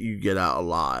you get out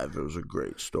alive, it was a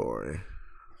great story.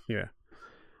 Yeah.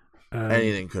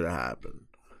 Anything could have happened.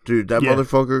 Dude, that Yeah.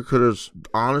 motherfucker could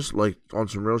have, like, on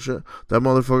some real shit, that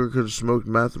motherfucker could have smoked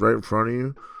meth right in front of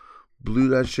you, blew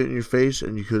that shit in your face,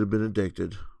 and you could have been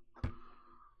addicted.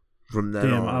 From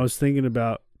then on. I was thinking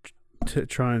about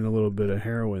trying a little bit of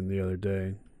heroin the other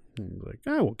day. And like,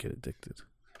 I won't get addicted.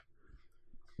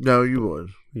 No, you would.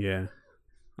 Yeah.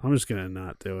 I'm just going to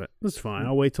not do it. That's fine.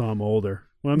 I'll wait till I'm older.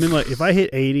 Well, I mean, like, if I hit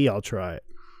 80, I'll try it.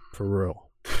 For real.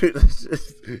 You Just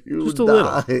would a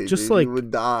die, little. Just dude. like, You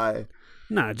would die.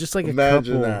 nah, just like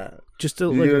Imagine a couple. that. Just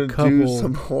You're like a gonna couple do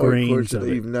some hardcore grains shit of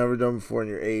that it. you've never done before, and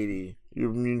you're 80.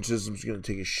 Your immune system's gonna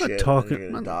take a shit.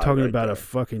 I'm not talking about there. a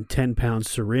fucking 10-pound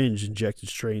syringe injected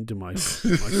straight into my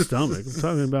stomach. I'm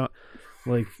talking about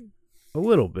like a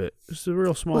little bit, just a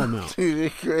real small amount. Dude, you're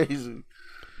crazy.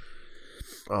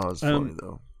 Oh, it's funny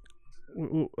though.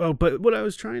 Oh, but what I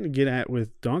was trying to get at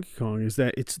with Donkey Kong is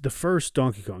that it's the first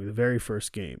Donkey Kong, the very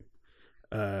first game,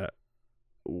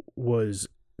 was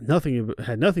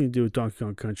had nothing to do with Donkey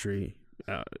Kong Country.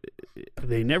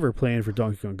 They never planned for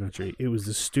Donkey Kong Country. It was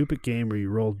the stupid game where you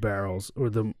rolled barrels, or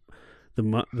the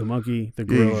monkey, the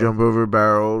gorilla. You jump over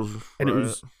barrels, and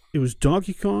right? it was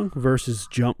Donkey Kong versus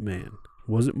Jumpman.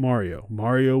 Wasn't Mario?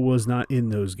 Mario was not in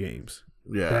those games.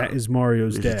 Yeah, that is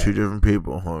Mario's These are dad. two different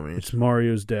people, homies. It's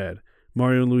Mario's dad.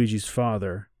 Mario and Luigi's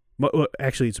father.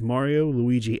 Actually, it's Mario,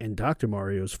 Luigi, and Dr.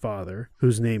 Mario's father,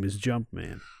 whose name is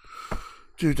Jumpman.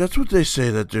 Dude, that's what they say,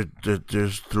 that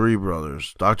there's three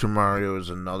brothers. Dr. Mario is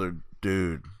another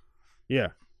dude. Yeah.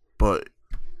 But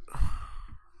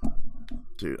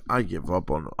dude, I give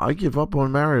up on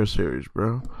Mario series,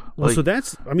 bro. Well, Like, so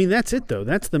that's it though.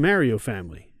 That's the Mario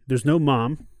family. There's no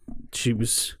mom. She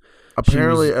was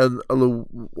apparently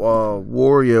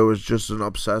Wario is just an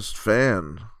obsessed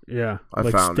fan. Yeah, I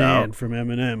like found Stan out. from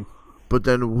Eminem. But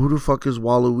then who the fuck is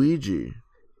Waluigi?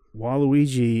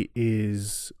 Waluigi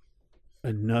is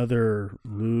another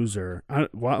loser.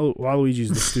 Waluigi's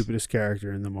the stupidest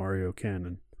character in the Mario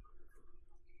canon.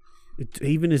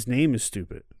 Even his name is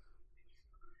stupid.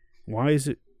 Why is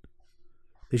it?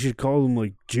 They should call him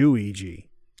like Jewiigi.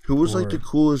 Who was like the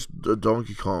coolest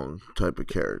Donkey Kong type of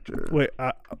character? Wait,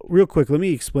 real quick, let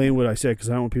me explain what I said because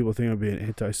I don't want people to think I'm being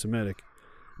anti-Semitic.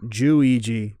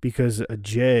 Jewiigi, because a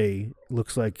J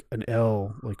looks like an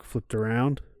L, like flipped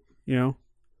around, you know?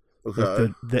 Okay.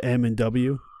 Like the M and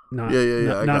W. Not,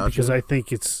 I not gotcha. because I think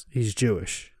he's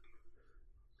Jewish.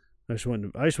 I just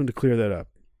wanted to clear that up.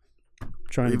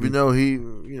 Even though he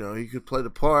could play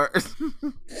the part.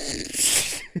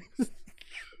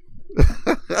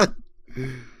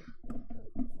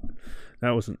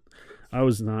 That was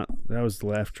the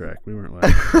laugh track. We weren't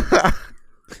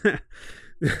laughing.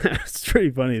 It's pretty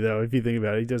funny though if you think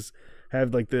about it. He does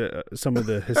have like some of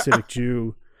the Hasidic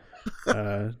Jew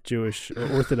Jewish,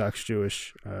 or Orthodox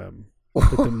Jewish,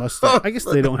 with the mustache. I guess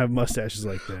they don't have mustaches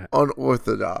like that.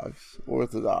 Orthodox.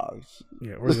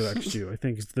 Yeah, Orthodox Jew. I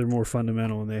think they're more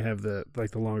fundamental, and they have the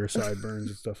longer sideburns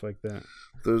and stuff like that.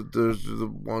 Those are the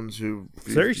ones who It's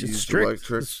very use strict.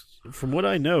 electric. From what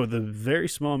I know, the very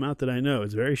small amount that I know,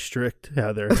 it's very strict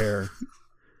how their hair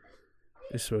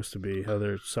is supposed to be, how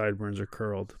their sideburns are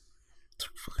curled.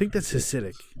 I think that's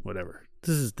Hasidic. Whatever.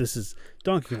 This is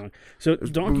Donkey Kong. So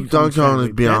Donkey Kong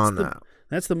is beyond that.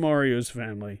 That's the Mario's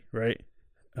family, right?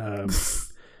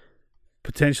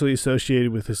 Potentially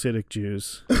associated with Hasidic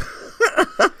Jews.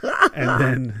 And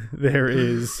then there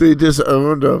is... They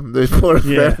disowned them. They forced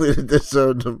family to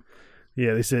disown them.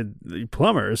 Yeah, they said,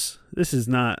 plumbers, this is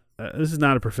not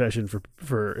a profession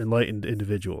for enlightened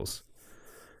individuals.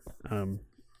 What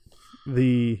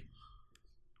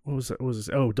was this?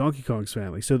 Oh, Donkey Kong's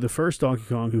family. So the first Donkey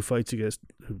Kong who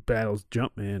battles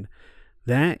Jumpman,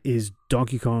 that is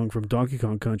Donkey Kong from Donkey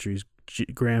Kong Country's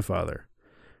grandfather.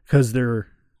 Because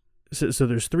so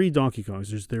there's three Donkey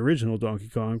Kongs. There's the original Donkey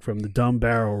Kong from the dumb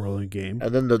barrel rolling game.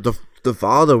 And then the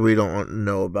father we don't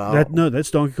know about.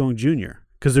 That's Donkey Kong Jr.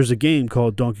 Because there's a game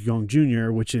called Donkey Kong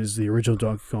Jr., which is the original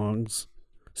Donkey Kong's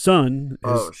son.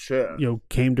 Shit.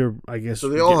 Came to, I guess, so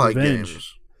they all get had revenge.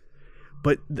 games.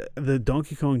 But the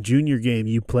Donkey Kong Jr. game,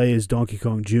 you play as Donkey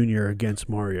Kong Jr. against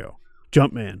Mario.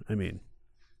 Jumpman, I mean.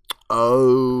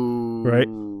 Oh. Right?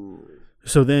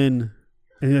 So then,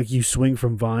 and you swing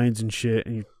from vines and shit,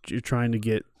 and you're trying to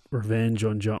get revenge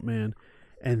on Jumpman.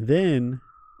 And then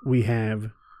we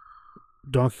have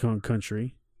Donkey Kong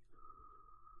Country,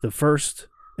 the first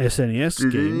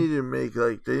SNES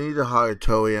game. They need to hire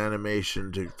Toei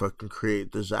Animation to fucking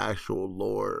create this actual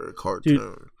lore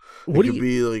cartoon. Dude, it could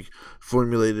be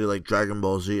formulated like Dragon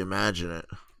Ball Z. Imagine it.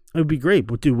 It would be great.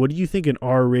 But dude, what do you think an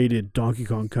R-rated Donkey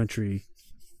Kong Country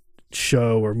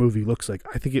show or movie looks like?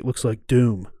 I think it looks like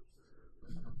Doom,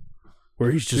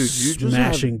 where he's just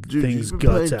smashing things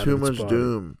guts out of his body.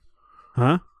 Doom.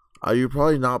 Huh? You're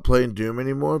probably not playing Doom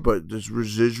anymore, but this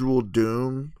residual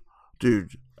Doom,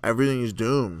 dude. Everything is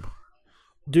Doom.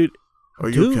 Dude, are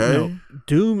you okay? No,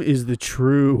 Doom is the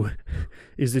true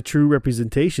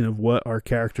representation of what our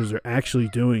characters are actually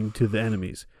doing to the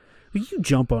enemies. You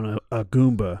jump on a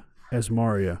Goomba as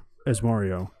Mario,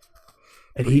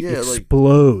 and he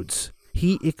explodes.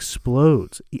 He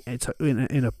explodes. It's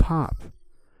in a pop.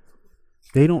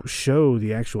 They don't show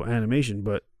the actual animation,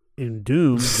 but in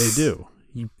Doom they do.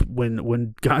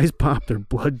 When guys pop, their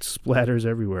blood splatters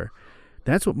everywhere.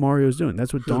 That's what Mario's doing.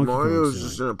 That's what Donkey Kong's doing. Mario's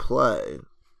just gonna play.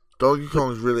 Donkey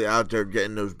Kong's really out there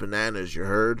getting those bananas, you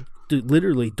heard? Dude,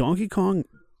 literally, Donkey Kong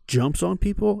jumps on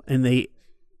people and they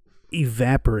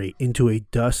evaporate into a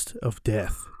dust of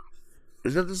death.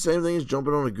 Is that the same thing as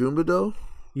jumping on a Goomba, though?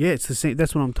 Yeah, it's the same.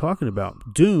 That's what I'm talking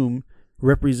about. Doom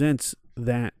represents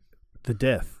the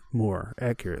death more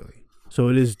accurately. So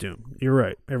it is Doom. You're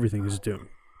right. Everything is Doom.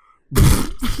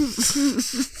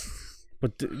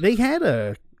 But they had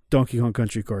a Donkey Kong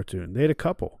Country cartoon. They had a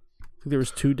couple. I think there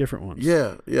was two different ones.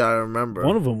 Yeah, I remember.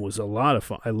 One of them was a lot of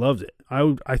fun. I loved it.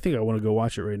 I think I want to go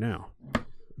watch it right now.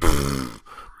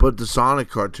 But the Sonic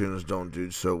cartoons don't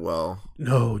do so well.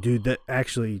 No, dude, that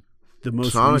actually the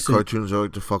most Sonic cartoons are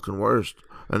like the fucking worst,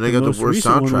 and they got the worst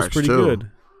soundtracks one was pretty too.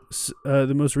 Good.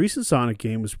 The most recent Sonic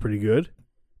game was pretty good.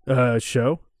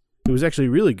 Show, it was actually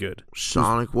really good.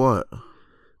 Sonic what?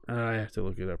 I have to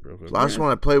look it up real quick. Last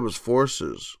one I played was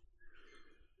Forces.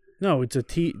 No, it's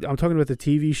I'm talking about the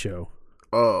TV show.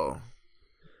 Oh.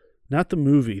 Not the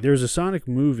movie. There's a Sonic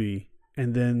movie,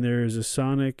 and then there's a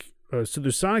Sonic... so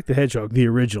there's Sonic the Hedgehog, the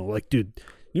original. Like, dude,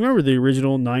 you remember the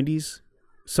original 90s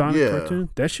Sonic cartoon?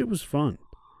 That shit was fun.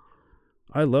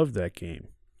 I loved that game.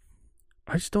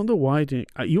 I just don't know why I didn't...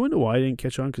 you wonder why I didn't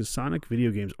catch on? Because Sonic video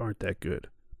games aren't that good.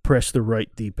 Press the right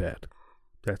D-pad.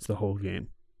 That's the whole game.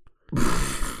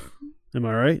 Am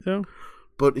I right, though?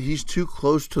 But he's too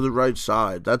close to the right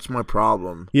side. That's my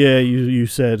problem. Yeah, you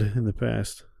said in the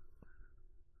past.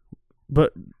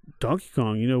 But Donkey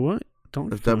Kong, you know what?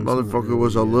 If that motherfucker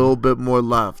was a little bit more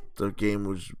left, the game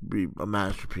would be a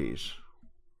masterpiece.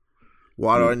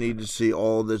 Why do I need to see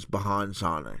all this behind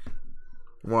Sonic?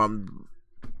 Well,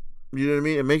 you know what I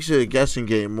mean? It makes it a guessing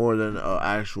game more than an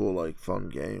actual fun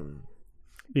game.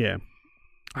 Yeah.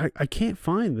 I can't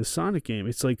find the Sonic game.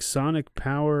 It's like Sonic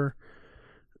Power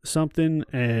something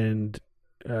and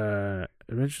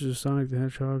Adventures of Sonic the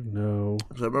Hedgehog. No.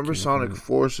 So I remember Sonic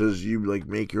Forces. You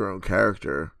make your own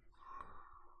character,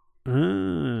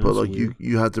 but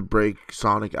you have to break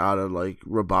Sonic out of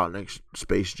Robotnik's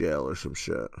space jail or some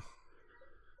shit.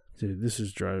 Dude, this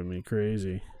is driving me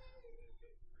crazy.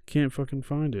 Can't fucking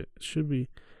find it. It should be.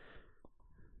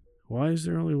 Why is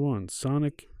there only one?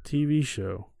 Sonic TV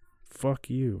show. Fuck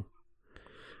you.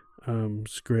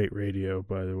 It's great radio,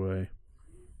 by the way.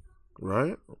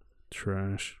 Right?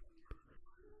 Trash.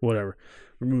 Whatever.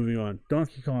 We're moving on.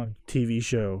 Donkey Kong TV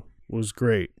show was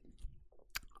great.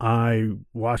 I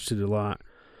watched it a lot.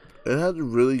 It had a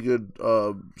really good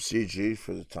CG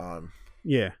for the time.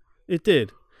 Yeah, it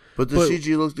did. But the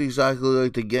CG looked exactly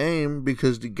like the game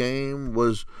because the game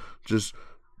was just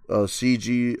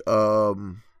CG,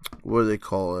 what do they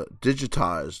call it?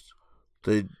 Digitized.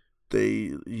 They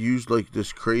used like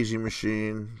this crazy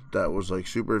machine that was like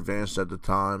super advanced at the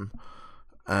time,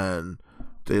 and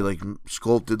they like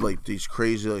sculpted like these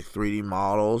crazy like 3D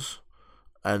models,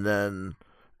 and then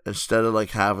instead of like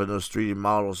having those 3D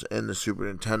models in the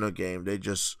Super Nintendo game, they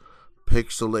just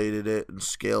pixelated it and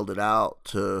scaled it out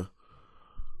to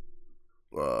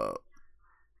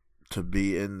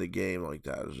be in the game like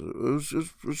that.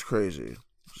 It was crazy.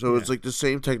 So it's like the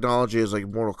same technology as like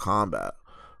Mortal Kombat,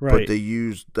 right? But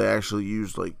they actually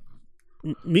used like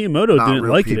Miyamoto didn't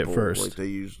like it at first. Like they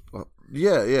used,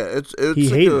 yeah. It's he like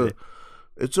hated it.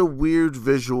 It's a weird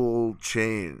visual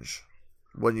change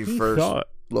when you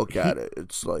look at it.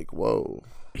 It's like, whoa.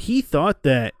 He thought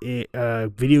that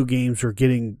video games were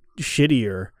getting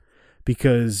shittier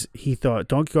because he thought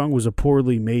Donkey Kong was a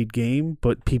poorly made game,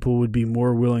 but people would be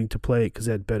more willing to play it because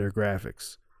it had better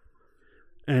graphics.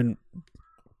 And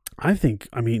I think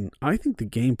the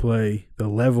gameplay, the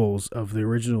levels of the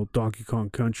original Donkey Kong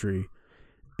Country,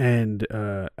 and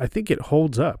I think it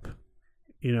holds up.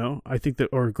 I think that,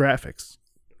 or graphics.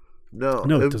 No,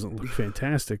 it doesn't look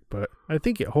fantastic, but I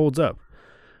think it holds up.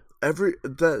 What do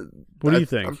you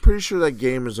think? I'm pretty sure that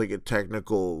game is like a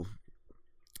technical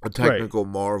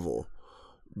marvel.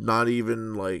 Not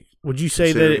even like. Would you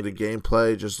say that the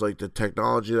gameplay, just like the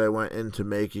technology that went into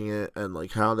making it, and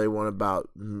like how they went about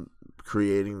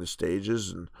creating the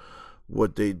stages and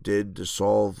what they did to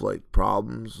solve like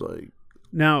problems? Like,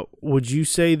 now, would you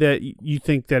say that you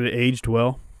think that it aged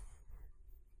well?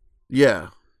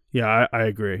 Yeah. Yeah, I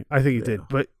agree. I think it did,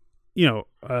 but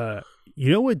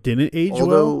what didn't age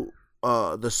well?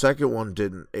 Although the second one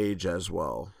didn't age as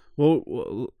well.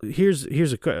 Well, here's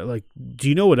a like. Do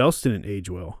you know what else didn't age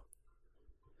well?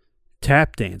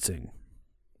 Tap dancing.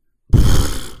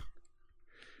 So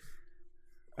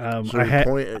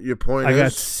your point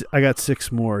is I got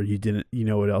 6 more. You didn't. You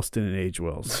know what else didn't age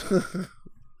well? Do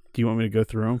you want me to go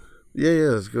through them? Yeah.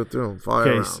 Let's go through them.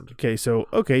 Fire around. Okay.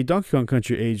 Donkey Kong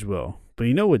Country aged well, but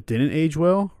you know what didn't age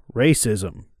well?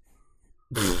 Racism.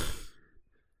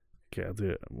 Okay, I'll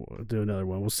do another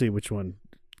one. We'll see which one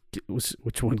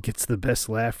gets the best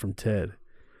laugh from Ted.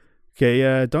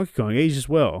 Okay, Donkey Kong ages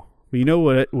well. But you know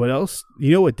what else?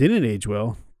 You know what didn't age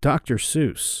well? Dr.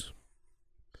 Seuss.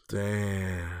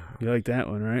 Damn. You like that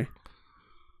one, right?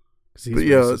 But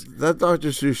that Dr.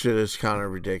 Seuss shit is kind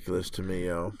of ridiculous to me,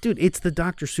 yo. Dude, it's the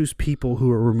Dr. Seuss people who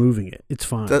are removing it. It's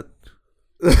fine. All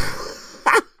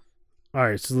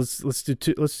right, so let's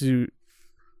do.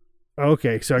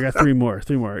 Okay, so I got 3 more.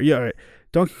 Yeah, all right.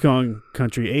 Donkey Kong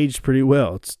Country aged pretty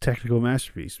well. It's a technical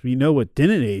masterpiece. But you know what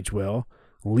didn't age well?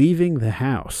 Leaving the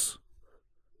house.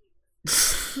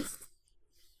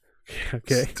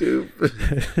 Okay.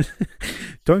 Stupid.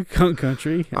 Donkey Kong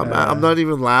Country. I'm not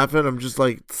even laughing. I'm just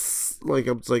like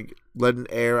I'm like letting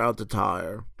air out the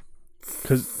tire.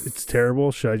 Because it's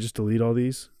terrible. Should I just delete all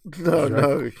these?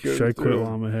 No. Should I quit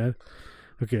while I'm ahead?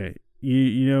 Okay.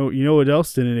 You know what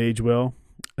else didn't age well?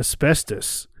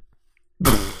 Asbestos.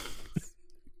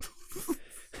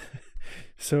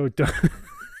 So,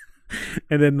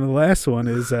 and then the last one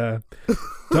is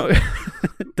Donkey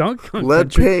Kong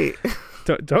Lead Country. paint.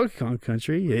 Donkey Kong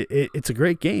Country. It's a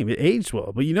great game. It aged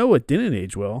well, but you know what didn't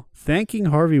age well? Thanking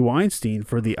Harvey Weinstein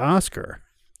for the Oscar.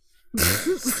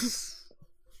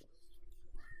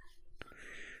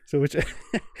 So which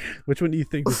one do you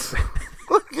think?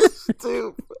 Fucking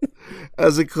stupid.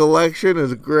 As a collection,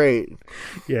 is great.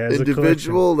 Yeah, as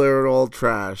individual, they're all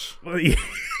trash. Well, yeah.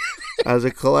 As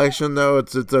a collection, though,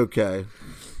 it's okay.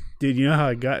 Dude, you know how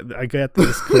I got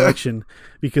this collection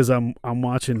because I'm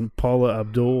watching Paula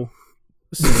Abdul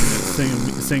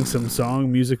sing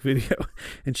some music video,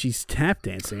 and she's tap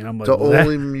dancing, and I'm like, the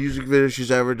only music video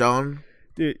she's ever done.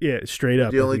 Dude, yeah, straight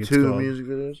up. The only 2 music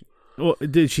videos. Well,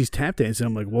 dude, she's tap dancing.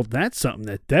 I'm like, well, that's something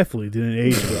that definitely didn't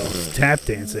age well. It's tap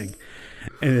dancing,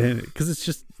 and then because it's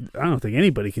just, I don't think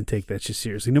anybody can take that shit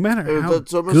seriously, no matter how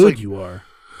good you are.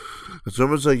 It's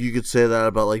almost like you could say that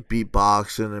about like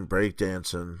beatboxing and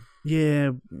breakdancing.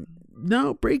 Yeah,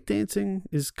 no, breakdancing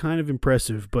is kind of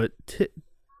impressive, but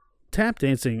tap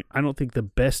dancing, I don't think the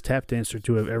best tap dancer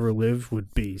to have ever lived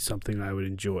would be something I would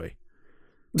enjoy.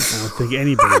 I don't think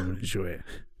anybody would enjoy it.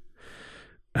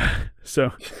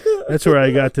 So that's where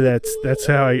I got to that. That's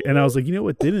how and I was like, you know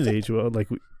what didn't age well? Like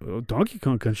Donkey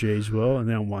Kong Country aged well, and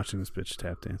now I'm watching this bitch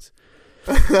tap dance.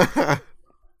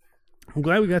 I'm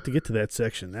glad we got to get to that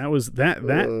section. That was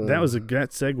that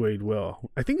segued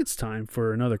well. I think it's time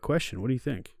for another question. What do you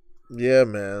think? Yeah,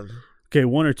 man. Okay,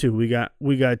 one or two. We got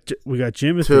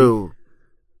Jimothy. Two.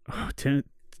 Oh, 10,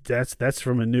 that's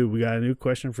from a new. We got a new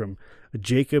question from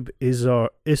Jacob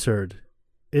Izzard. ISSARD.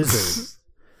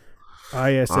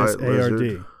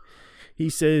 He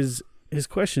says his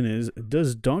question is: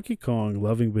 does Donkey Kong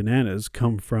loving bananas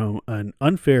come from an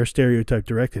unfair stereotype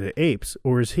directed at apes,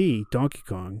 or is he, Donkey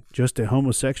Kong, just a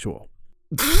homosexual?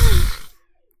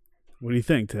 What do you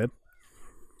think, Ted?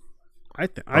 I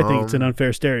think it's an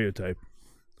unfair stereotype.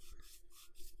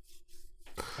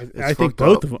 I think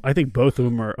both of them. I think both of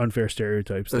them are unfair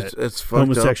stereotypes. It's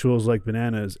homosexuals like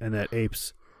bananas, and that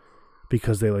apes,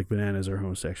 because they like bananas, are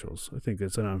homosexuals. I think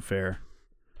that's an unfair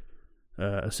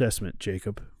assessment,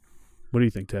 Jacob. What do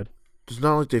you think, Ted? It's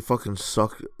not like they fucking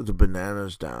suck the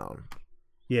bananas down.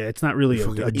 Yeah, it's not really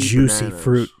a juicy bananas.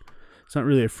 Fruit. It's not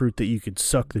really a fruit that you could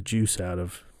suck the juice out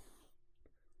of.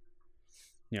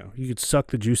 You know, you could suck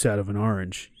the juice out of an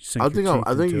orange. I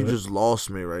think you just lost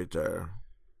me right there.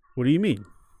 What do you mean?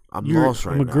 I'm lost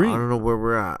right now. I don't know where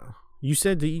we're at. You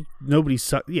said that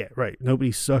nobody's yeah, right.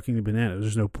 Nobody's sucking the banana.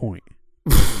 There's no point.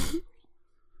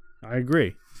 I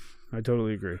agree. I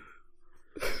totally agree.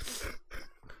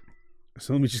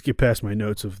 So let me just get past my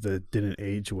notes of the didn't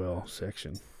age well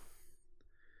section.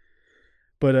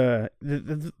 But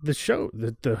the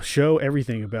show,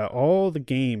 everything about all the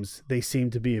games, they seem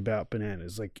to be about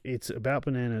bananas. Like, it's about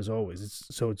bananas always.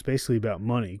 It's basically about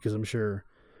money, because I'm sure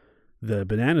the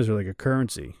bananas are like a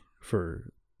currency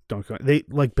for Donkey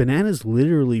Kong. Bananas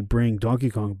literally bring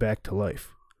Donkey Kong back to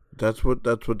life. That's what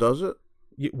does it?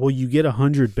 Well, you get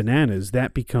 100 bananas,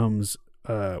 that becomes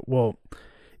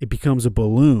it becomes a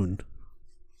balloon,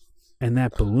 and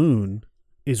that balloon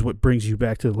is what brings you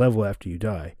back to the level after you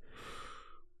die.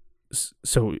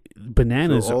 So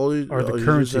bananas are the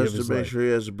currency of his life. He just has to make sure he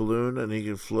has a balloon and he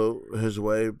can float his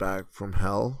way back from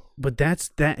hell. But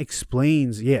that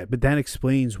explains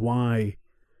why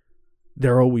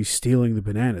they're always stealing the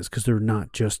bananas, because they're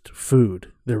not just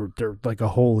food. They're like a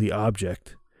holy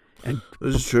object. And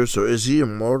this is true. So is he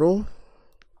immortal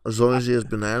as long as he has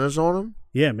bananas on him?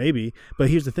 Yeah, maybe. But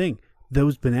here's the thing: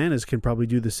 those bananas can probably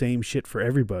do the same shit for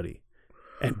everybody,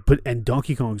 and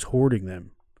Donkey Kong's hoarding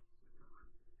them.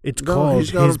 He's got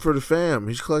them for the fam.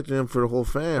 He's collecting them for the whole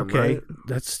fam. Okay, right?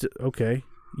 That's okay.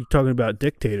 You're talking about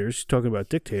dictators. You're talking about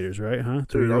dictators, right? Huh?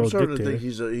 Dude, I'm starting to think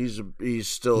he's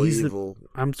still evil.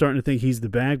 I'm starting to think he's the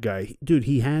bad guy. Dude,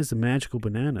 he has the magical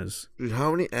bananas. Dude,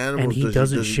 how many animals does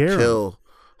he kill?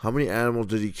 How many animals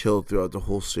did he kill throughout the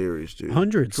whole series, dude?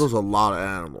 Hundreds. He kills a lot of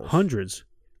animals. Hundreds.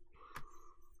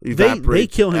 They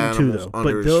kill him too, though.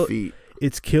 Under his feet.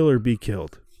 It's kill or be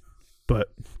killed. But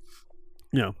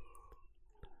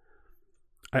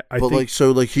I think,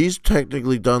 he's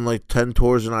technically done 10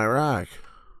 tours in Iraq.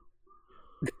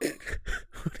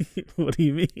 What do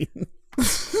you mean?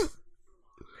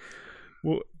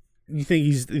 Well, you think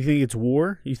it's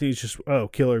war? You think it's just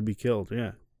kill or be killed?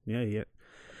 Yeah.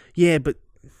 But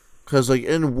because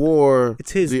in war,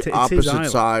 the opposite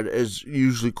his side is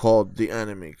usually called the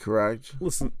enemy. Correct?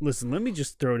 Listen. Let me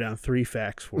just throw down 3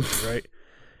 facts for you. Right?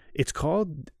 It's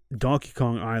called Donkey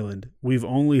Kong Island. We've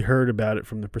only heard about it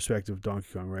from the perspective of Donkey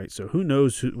Kong, right? So who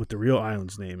knows what the real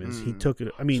island's name is? He took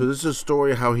it. I mean, so this is a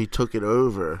story of how he took it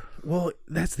over. Well,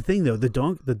 that's the thing, though. The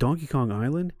Donkey Kong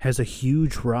Island has a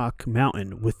huge rock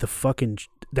mountain with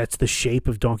that's the shape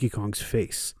of Donkey Kong's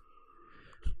face.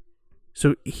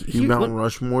 So he Mountain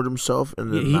Rushmore'd himself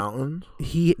in the mountain.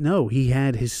 He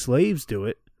had his slaves do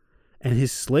it, and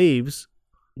his slaves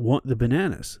want the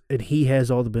bananas, and he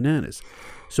has all the bananas.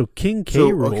 So King K.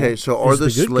 Rool. So are the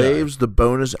slaves the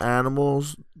bonus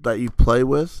animals that you play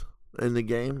with in the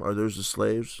game? Are those the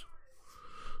slaves?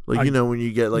 When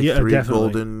you get 3 definitely.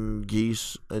 golden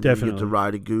geese and you get to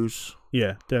ride a goose.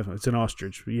 Yeah, definitely. It's an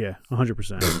ostrich. Yeah,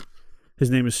 100%. His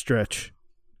name is Stretch.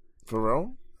 For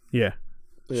real? Yeah.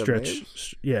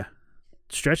 Stretch. Yeah.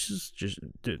 Stretch is just.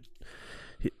 Dude,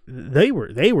 they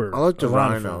were. I like the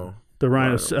rhino. The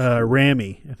rhino's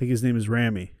Rammy. I think his name is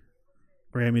Rammy.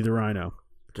 Rammy the rhino.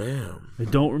 Damn. I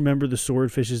don't remember the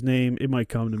swordfish's name. It might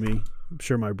come to me. I'm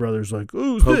sure my brother's like,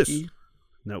 "Who's this?"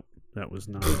 Nope, that was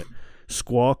not it.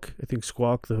 Squawk. I think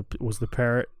Squawk was the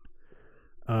parrot.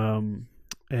 And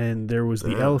there was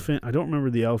the elephant. I don't remember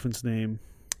the elephant's name.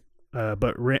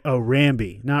 But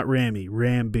Rambi, not Rammy.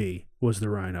 Rambi was the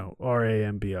rhino.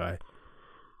 Rambi.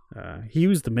 He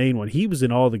was the main one. He was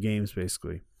in all the games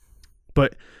basically.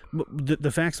 But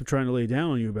the facts I'm trying to lay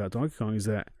down on you about Donkey Kong is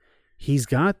that he's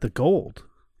got the gold.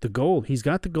 The gold. He's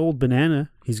got the gold banana.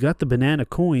 He's got the banana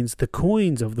coins. The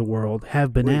coins of the world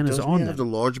have bananas Wait, on he them. have the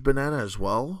large banana as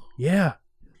well? Yeah.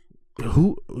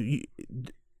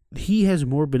 He has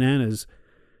more bananas.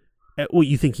 What,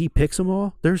 you think he picks them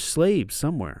all? There's slaves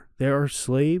somewhere. There are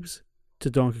slaves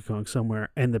to Donkey Kong somewhere,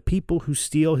 and the people who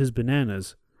steal his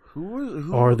bananas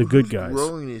are the good guys. Who's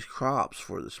growing these crops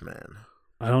for this man?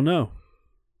 I don't know.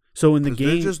 So in the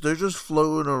game, they're just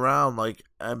floating around like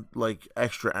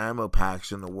extra ammo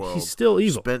packs in the world. He's still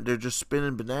evil. They're just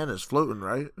spinning bananas, floating,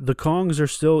 right? The Kongs are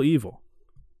still evil.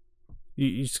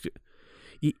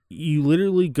 You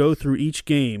literally go through each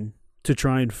game to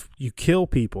try and you kill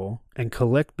people and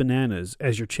collect bananas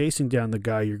as you're chasing down the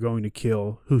guy you're going to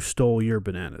kill who stole your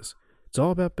bananas. It's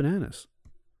all about bananas.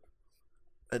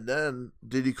 And then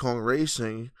Diddy Kong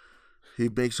Racing, he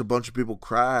makes a bunch of people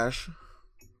crash.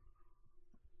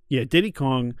 Yeah, Diddy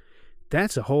Kong,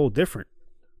 that's a whole different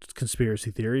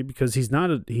conspiracy theory because he's not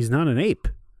an ape.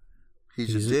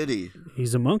 He's a Diddy.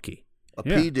 He's a monkey.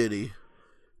 P Diddy.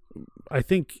 I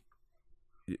think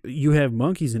you have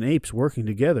monkeys and apes working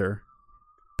together,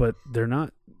 but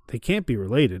they can't be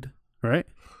related, right?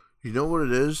 You know what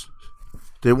it is?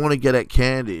 They want to get at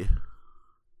candy.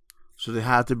 So they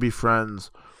have to be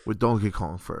friends with Donkey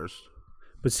Kong first.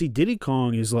 But see, Diddy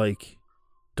Kong is like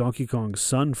Donkey Kong's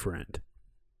son friend.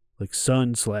 Like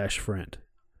son/friend.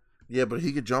 Yeah, but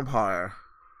he could jump higher.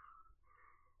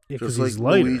 Yeah, because Just he's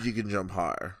like lighter. Luigi can jump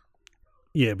higher.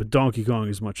 Yeah, but Donkey Kong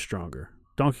is much stronger.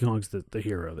 Donkey Kong's the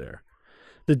hero there.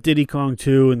 The Diddy Kong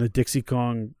 2 and the Dixie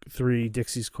Kong 3,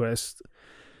 Dixie's Quest,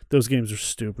 those games are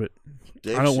stupid.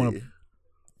 Dixie. I don't want to...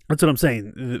 That's what I'm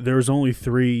saying. There's only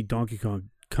 3 Donkey Kong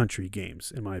Country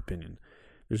games, in my opinion.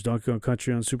 There's Donkey Kong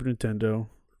Country on Super Nintendo.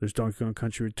 There's Donkey Kong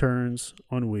Country Returns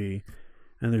on Wii.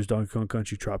 And there's Donkey Kong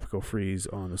Country Tropical Freeze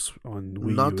on Wii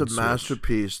U. Not the and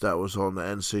masterpiece that was on the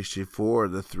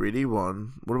N64, the 3D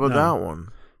one. What about that one?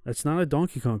 That's not a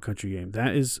Donkey Kong Country game.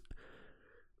 That's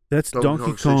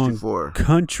Donkey Kong Kong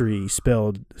Country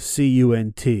spelled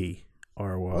CUNTRY.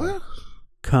 What?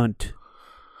 Country.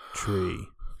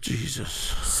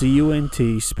 Jesus.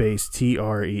 CUNT space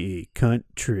TREE.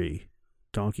 Country.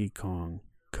 Donkey Kong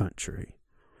Country.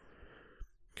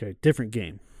 Okay, different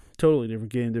game. Totally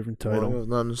different game, different title. Well, I have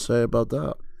nothing to say about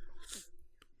that.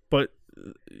 But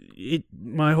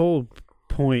my whole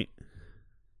point,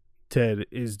 Ted,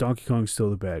 is Donkey Kong's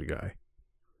still the bad guy.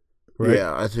 Right?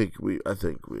 Yeah, I think we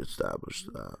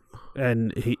established that.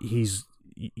 And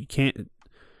you can't,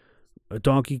 a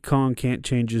Donkey Kong can't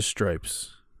change his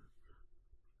stripes.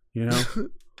 You know?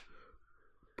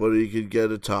 But he could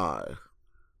get a tie.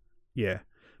 Yeah.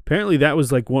 Apparently that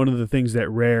was like one of the things that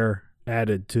Rare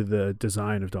added to the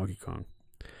design of Donkey Kong.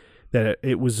 That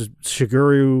it was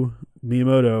Shigeru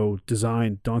Miyamoto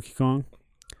designed Donkey Kong,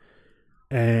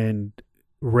 and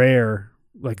Rare,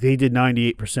 like, they did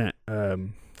 98%.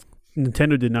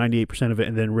 Nintendo did 98% of it,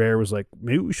 and then Rare was like,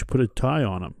 maybe we should put a tie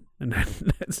on him, and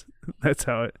that's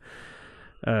how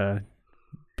it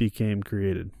became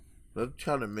created. That'd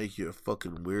kind of make you a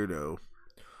fucking weirdo.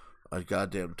 A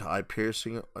goddamn tie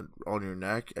piercing on your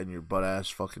neck and your butt ass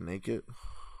fucking naked.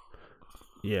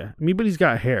 Yeah, I mean, but he's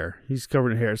got hair. He's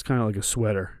covered in hair. It's kind of like a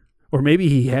sweater, or maybe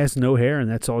he has no hair, and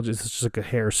that's all it's just like a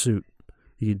hair suit.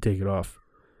 You can take it off,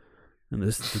 and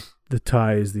the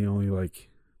tie is the only like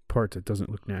part that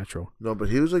doesn't look natural. No, but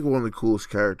he was like one of the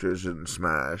coolest characters in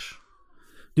Smash.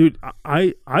 Dude,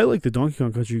 I like the Donkey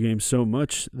Kong Country games so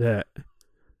much that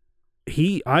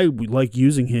I like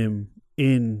using him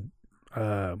in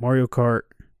Mario Kart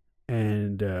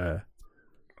and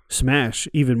Smash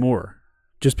even more.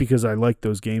 Just because I like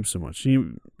those games so much.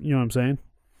 You know what I'm saying?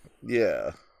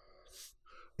 Yeah.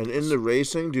 And in the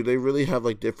racing, do they really have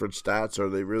like different stats? Are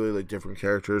they really like different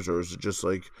characters, or is it just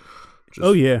like...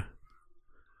 Oh, yeah.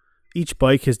 Each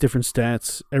bike has different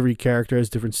stats. Every character has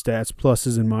different stats,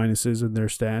 pluses and minuses in their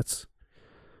stats.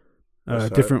 There's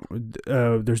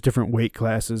different weight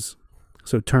classes.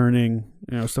 So turning,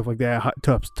 stuff like that.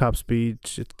 Top speed,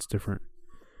 it's different.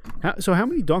 So how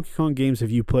many Donkey Kong games have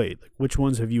you played? Like, which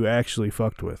ones have you actually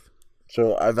fucked with?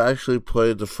 So I've actually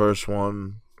played the first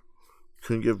one.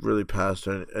 Couldn't get really past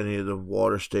any of the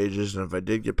water stages, and if I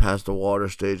did get past the water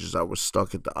stages, I was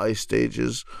stuck at the ice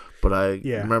stages. But I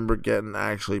remember getting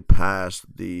actually past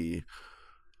the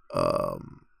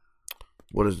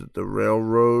what is it? The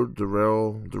railroad, the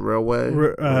railway,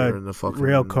 the fucking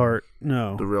rail cart.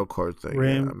 No, the rail cart thing.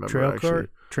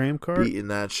 Tram cart, beating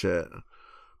that shit.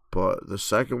 But the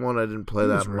second one I didn't play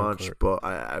that much, but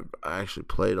I actually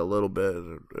played a little bit.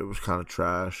 It was kind of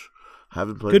trash.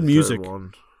 Haven't played the third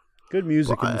one. Good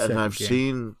music in the second I've game.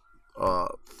 seen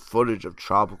footage of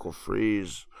Tropical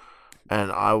Freeze, and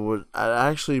it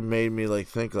actually made me like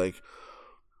think like,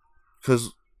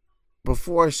 because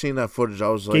before I seen that footage, I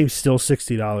was like, Game's still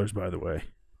 $60, by the way.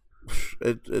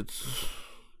 it's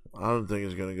I don't think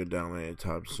it's gonna go down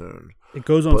anytime soon. It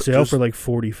goes on sale for like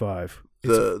 $45.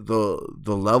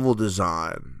 The level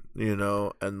design,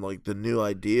 and like the new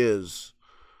ideas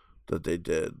that they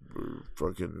did were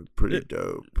fucking pretty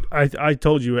dope. I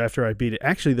told you after I beat it.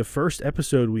 Actually, the first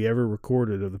episode we ever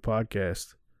recorded of the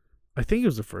podcast, I think it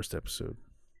was the first episode.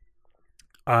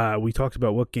 We talked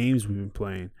about what games we've been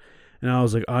playing, and I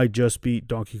was like, I just beat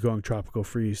Donkey Kong Tropical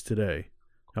Freeze today.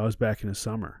 I was back in the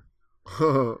summer,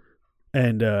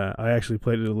 and I actually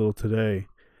played it a little today.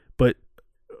 But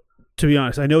to be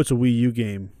honest, I know it's a Wii U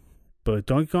game, but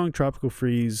Donkey Kong Tropical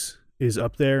Freeze is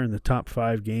up there in the top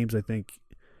 5 games. I think,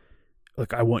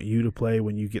 like, I want you to play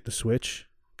when you get the Switch,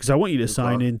 because I want you to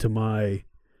sign into my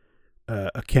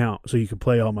account so you can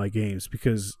play all my games.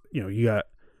 Because you got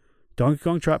Donkey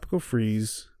Kong Tropical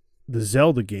Freeze, the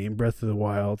Zelda game, Breath of the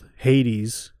Wild,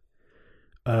 Hades,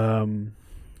 the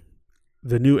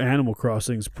new Animal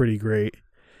Crossing is pretty great,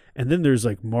 and then there's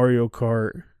like Mario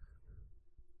Kart.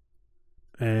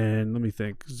 And let me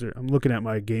think. I'm looking at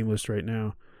my game list right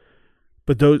now.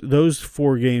 But those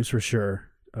 4 games for sure.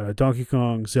 Donkey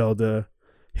Kong, Zelda,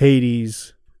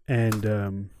 Hades,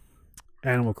 and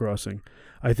Animal Crossing,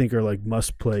 I think are like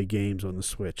must-play games on the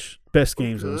Switch. Best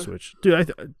games on the Switch.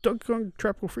 Dude, Donkey Kong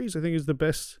Tropical Freeze, I think, is the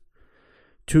best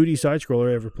 2D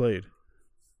side-scroller I ever played.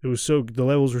 The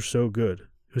levels were so good.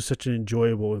 It was such an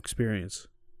enjoyable experience.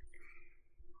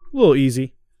 A little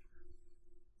easy,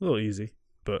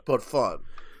 but fun.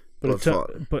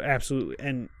 But absolutely,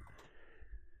 and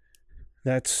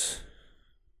that's.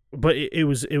 But it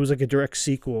was like a direct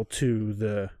sequel to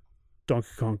the Donkey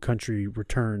Kong Country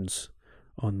Returns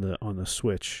on the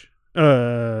Switch,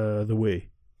 the Wii.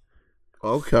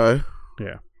 Okay.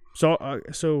 Yeah. So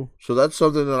that's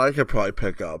something that I could probably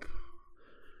pick up.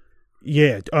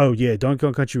 Yeah. Oh yeah. Donkey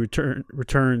Kong Country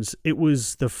Returns. It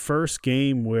was the first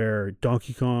game where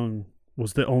Donkey Kong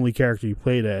was the only character you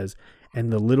played as,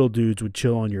 and the little dudes would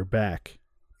chill on your back.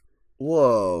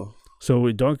 Whoa. So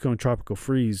in Donkey Kong Tropical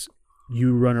Freeze,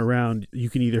 you run around. You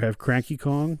can either have Cranky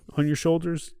Kong on your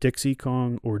shoulders, Dixie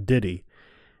Kong, or Diddy,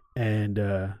 and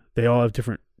they all have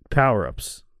different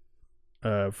power-ups.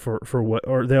 For what,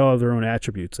 or they all have their own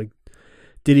attributes. Like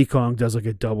Diddy Kong does like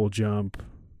a double jump.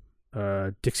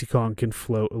 Dixie Kong can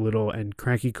float a little, and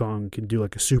Cranky Kong can do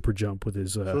like a super jump with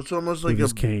his. So it's almost like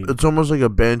cane. It's almost like a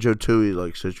Banjo-Tooie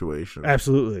like situation.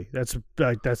 Absolutely, that's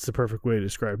the perfect way to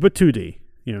describe it. But 2D,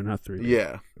 not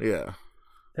 3D. Yeah.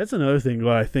 That's another thing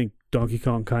why I think Donkey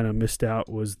Kong kind of missed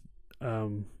out was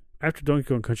after Donkey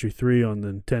Kong Country 3 on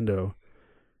the Nintendo,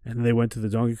 and they went to the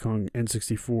Donkey Kong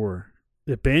N64.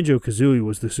 That Banjo-Kazooie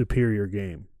was the superior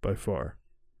game by far.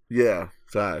 Yeah,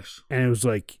 facts. And it was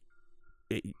like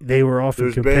they were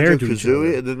often compared to each other.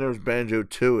 Banjo-Kazooie, and then there was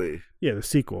Banjo-Tooie. Yeah, the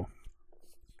sequel.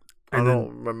 I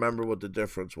don't remember what the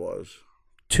difference was.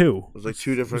 2. It was like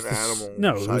 2 different animal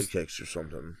sidekicks or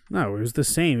something. No, it was the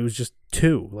same. It was just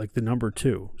 2, like the number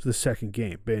 2. It was the second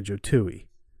game, Banjo-Tooie.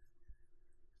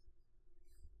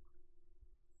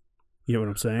 You know what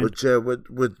I'm saying? But yeah,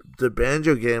 with the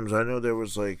Banjo games, I know there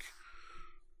was like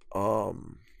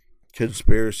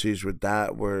conspiracies with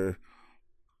that where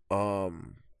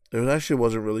there actually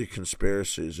wasn't really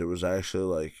conspiracies. It was actually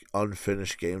like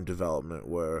unfinished game development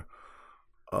where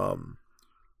they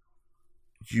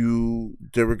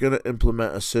were gonna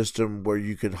implement a system where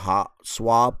you could hot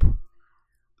swap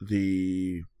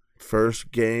the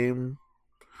first game.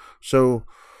 So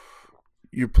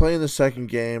you're playing the second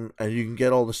game and you can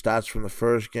get all the stats from the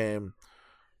first game,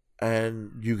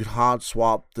 and you could hot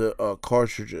swap the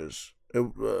cartridges.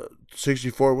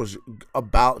 64 was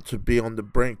about to be on the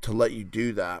brink to let you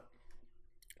do that.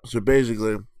 So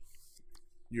basically,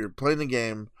 you're playing the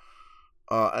game,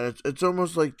 and it's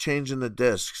almost like changing the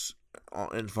discs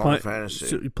in Final Fantasy.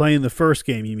 So playing the first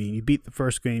game, you mean? You beat the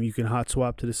first game, you can hot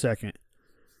swap to the second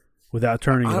without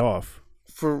turning it off.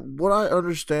 For what I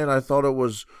understand, I thought it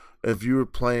was if you were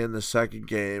playing the second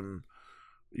game,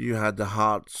 you had to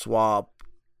hot swap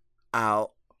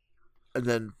out and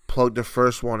then plug the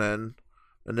first one in,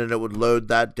 and then it would load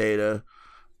that data,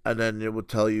 and then it would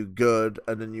tell you good,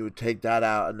 and then you would take that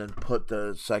out and then put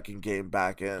the second game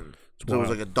back in. So it was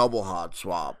like a double hot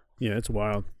swap. Yeah, it's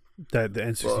wild. That the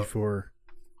N64.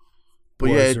 But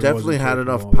yeah, it definitely had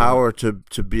enough power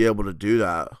to be able to do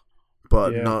that.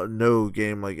 But no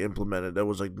game like implemented. That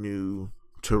was like new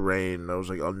terrain. That was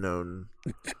like unknown.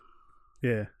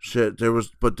 Yeah. Shit. There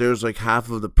was like half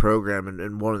of the program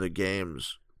in one of the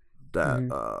games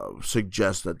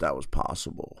suggest that was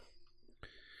possible.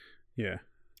 Yeah.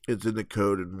 It's in the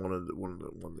code in one of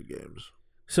the games.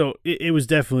 So it was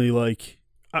definitely like,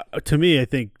 to me, I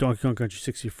think Donkey Kong Country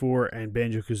 64 and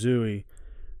Banjo-Kazooie,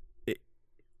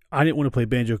 I didn't want to play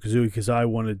Banjo-Kazooie because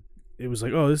it was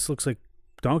like, oh, this looks like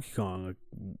Donkey Kong. Like,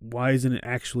 why isn't it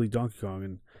actually Donkey Kong?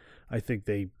 And I think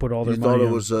they put all their money. You thought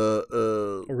it was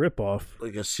a ripoff,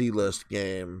 like a C-list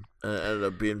game, and it ended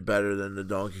up being better than the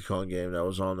Donkey Kong game that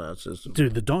was on that system.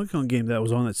 Dude, the Donkey Kong game that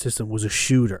was on that system was a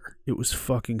shooter. It was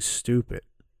fucking stupid.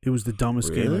 It was the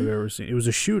dumbest game I've ever seen. It was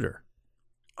a shooter.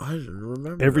 I didn't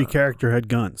remember. Every character had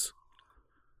guns.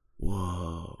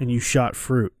 Whoa. And you shot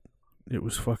fruit. It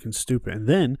was fucking stupid. And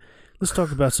then let's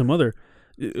talk about some other.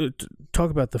 Talk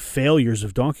about the failures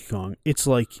of Donkey Kong. It's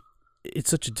like, it's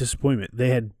such a disappointment. They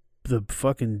had the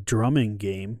fucking drumming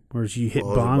game where you hit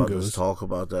bongos. I was about to talk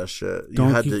about that shit.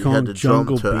 Donkey you Kong had to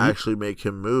Jungle jump to Beat. actually make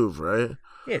him move, right?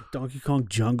 Yeah, Donkey Kong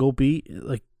Jungle Beat.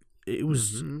 Like, it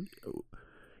was,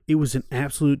 it was an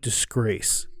absolute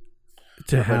disgrace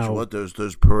to how. What those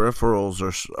peripherals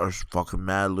are fucking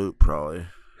mad loot, probably.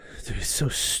 Dude, it's so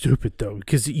stupid though,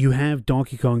 because you have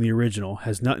Donkey Kong the original,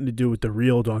 has nothing to do with the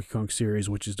real Donkey Kong series,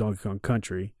 which is Donkey Kong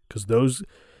Country, because those,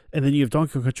 and then you have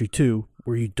Donkey Kong Country 2,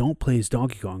 where you don't play as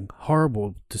Donkey Kong.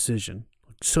 Horrible decision,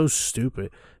 so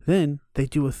stupid. Then they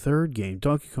do a third game,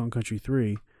 Donkey Kong Country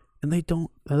 3, and they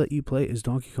let you play as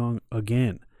Donkey Kong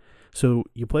again. So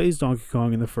you play as Donkey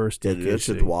Kong in the first. Yeah, that's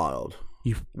just wild.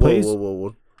 You play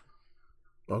whoa.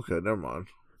 Okay, never mind.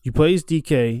 You play as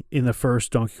DK in the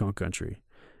first Donkey Kong Country.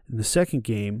 In the second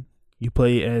game, you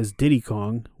play as Diddy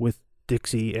Kong with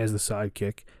Dixie as the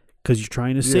sidekick because you're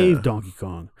trying to save Donkey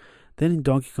Kong. Then in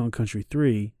Donkey Kong Country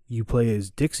 3, you play as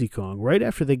Dixie Kong. Right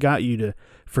after they got you to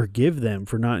forgive them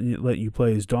for not letting you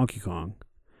play as Donkey Kong,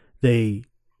 and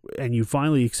you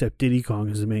finally accept Diddy Kong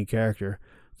as the main character.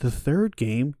 The third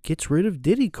game gets rid of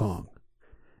Diddy Kong.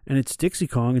 And it's Dixie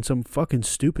Kong and some fucking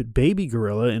stupid baby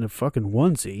gorilla in a fucking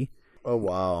onesie. Oh,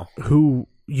 wow. Who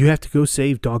you have to go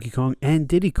save Donkey Kong and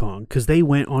Diddy Kong because they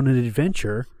went on an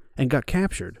adventure and got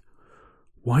captured.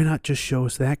 Why not just show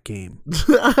us that game?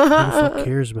 Who the fuck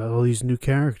cares about all these new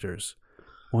characters?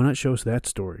 Why not show us that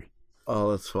story?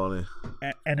 Oh, that's funny.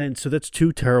 And then, so that's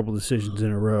two terrible decisions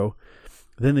in a row.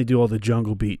 Then they do all the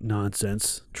Jungle Beat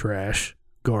nonsense, trash,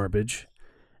 garbage.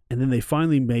 And then they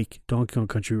finally make Donkey Kong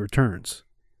Country Returns.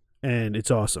 And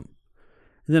it's awesome.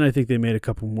 And then I think they made a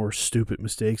couple more stupid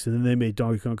mistakes. And then they made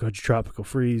Donkey Kong Country Tropical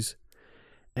Freeze.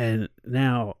 And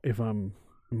now, if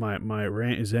my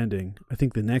rant is ending, I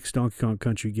think the next Donkey Kong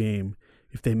Country game,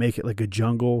 if they make it like a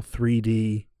jungle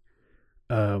 3D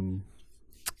open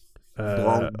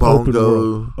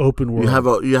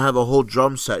world. You have a whole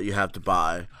drum set you have to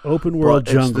buy. Open world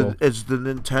jungle. It's the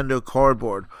Nintendo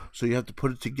cardboard, so you have to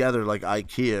put it together like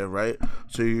IKEA, right?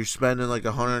 So you're spending like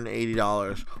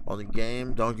 $180 on the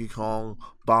game Donkey Kong,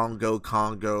 Bongo,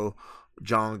 Congo,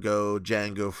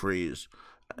 Django Freeze,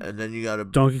 and then you got to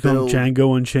Donkey Kong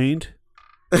Django Unchained,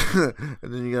 and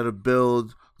then you got to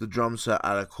build the drum set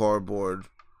out of cardboard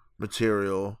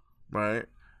material, right?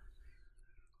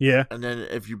 Yeah. And then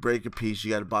if you break a piece, you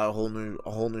got to buy a whole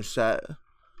new set.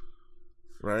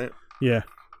 Right? Yeah.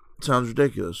 Sounds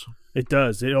ridiculous. It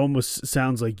does. It almost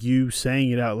sounds like you saying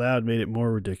it out loud made it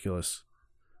more ridiculous.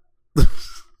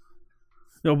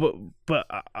 No, but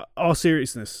all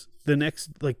seriousness, the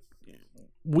next, like,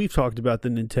 we've talked about the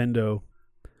Nintendo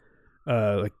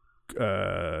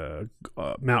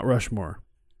Mount Rushmore,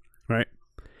 right?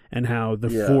 And how the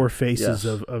four faces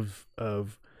of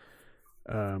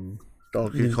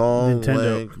Donkey Kong,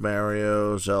 Nintendo. Link,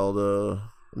 Mario, Zelda.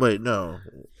 Wait, no.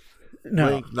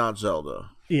 Link, not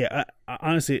Zelda. Yeah,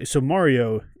 honestly, so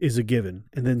Mario is a given,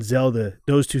 and then Zelda,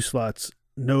 those two slots,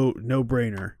 no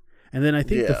brainer. And then I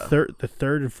think the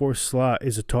third and fourth slot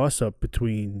is a toss up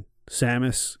between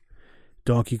Samus,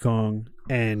 Donkey Kong,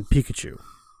 and Pikachu.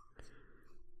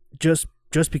 Just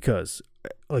because,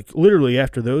 like, literally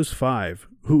after those five,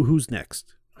 who's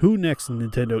next? Who next in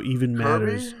Nintendo even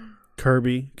matters?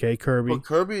 Kirby. Okay, Kirby. Well,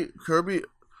 Kirby.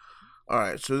 All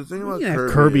right. So the thing about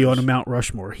Kirby on a Mount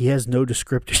Rushmore, he has no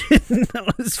description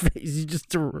on his face. He's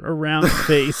just a round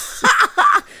face.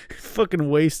 Fucking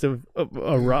waste of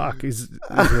a rock is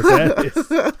what that is.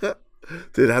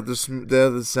 They'd have to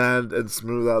the sand and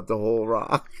smooth out the whole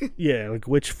rock. Yeah, like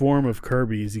which form of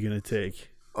Kirby is he gonna take?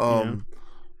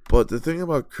 But the thing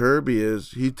about Kirby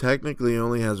is he technically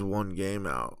only has one game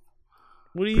out.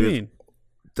 What do you mean?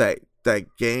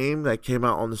 That game that came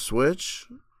out on the Switch,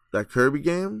 that Kirby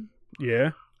game?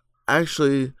 Yeah.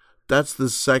 Actually, that's the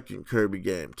second Kirby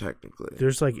game, technically.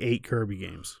 There's like 8 Kirby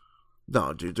games.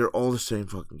 No, dude, they're all the same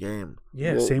fucking game.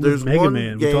 Yeah, Well, same there's with Mega one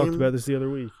Man. We game- talked about this the other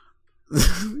week.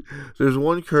 There's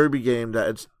one Kirby game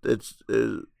that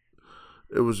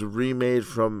it was remade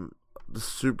from the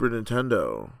Super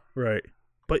Nintendo. Right.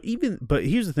 But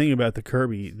here's the thing about the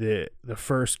Kirby, the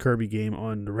first Kirby game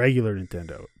on the regular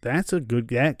Nintendo.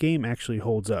 That game actually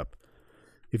holds up.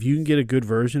 If you can get a good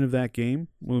version of that game,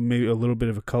 well, maybe a little bit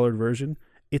of a colored version,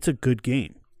 it's a good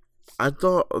game. I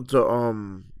thought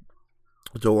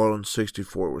the one on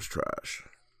 64 was trash.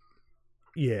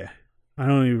 Yeah. I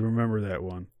don't even remember that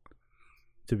one,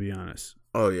 to be honest.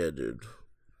 Oh yeah, dude.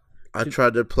 I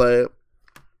tried to play it.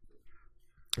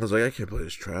 I was like, I can't play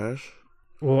this trash.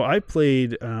 Well, I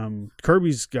played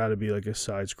Kirby's got to be like a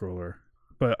side scroller,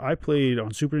 but I played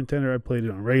on Super Nintendo. I played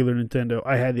it on regular Nintendo.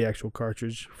 I had the actual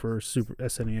cartridge for Super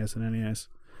SNES and NES.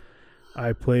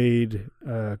 I played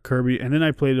Kirby, and then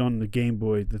I played on the Game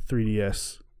Boy, the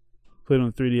 3DS. Played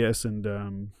on 3DS,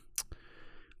 and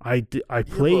I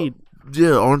played.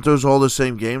 Yeah, aren't those all the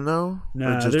same game though?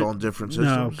 Nah, or just on different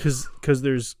systems? No, because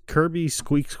there's Kirby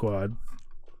Squeak Squad,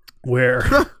 where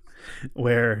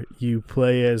where you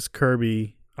play as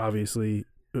Kirby, obviously,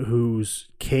 whose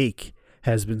cake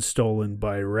has been stolen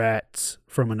by rats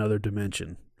from another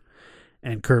dimension,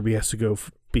 and Kirby has to go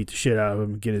beat the shit out of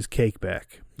him and get his cake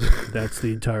back. That's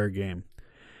the entire game.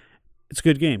 It's a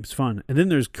good game. It's fun. And then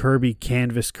there's Kirby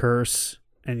Canvas Curse,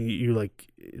 and you like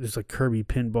there's like Kirby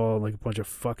Pinball, and like a bunch of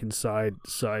fucking side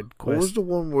quests. What was the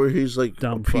one where he's like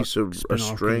Dumb a piece of a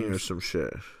spin-off string or games. some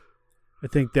shit? I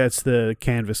think that's the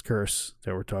Canvas Curse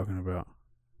that we're talking about.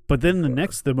 But then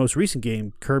the most recent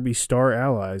game, Kirby Star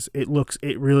Allies, it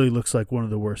really looks like one of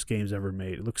the worst games ever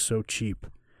made. It looks so cheap.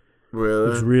 Really? It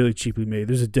was really cheaply made.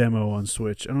 There's a demo on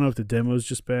Switch. I don't know if the demo is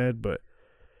just bad, but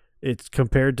it's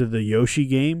compared to the Yoshi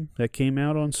game that came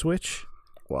out on Switch.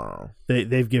 Wow.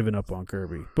 They've given up on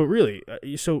Kirby. But really,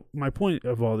 so my point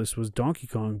of all this was Donkey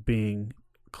Kong being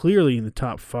clearly in the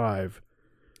top 5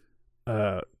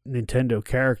 Nintendo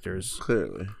characters.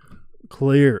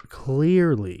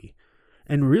 Clearly.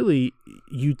 And really,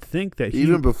 you'd think that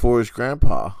even before his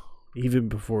grandpa. Even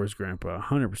before his grandpa,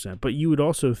 100%. But you would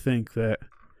also think that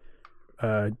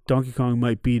Donkey Kong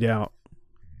might beat out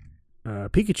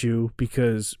Pikachu,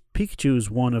 because Pikachu is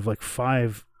one of like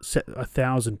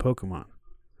 1,000 Pokemon.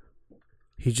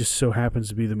 He just so happens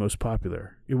to be the most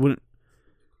popular. It wouldn't.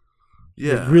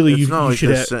 Yeah, like, really, you like should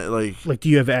have. Like, do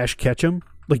you have Ash Ketchum?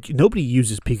 Like, nobody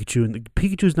uses Pikachu, and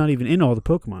Pikachu's not even in all the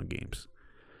Pokemon games.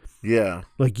 Yeah.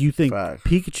 Like, you think Fact.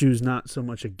 Pikachu's not so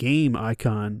much a game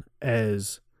icon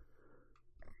as,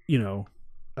 an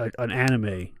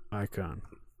anime icon.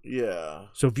 Yeah.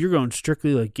 So if you're going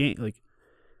strictly like game, like,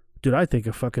 dude, I think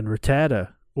a fucking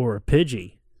Rattata or a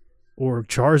Pidgey or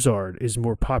Charizard is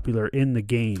more popular in the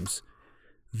games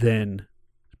than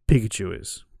Pikachu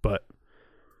is. But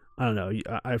I don't know.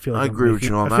 I feel like I agree with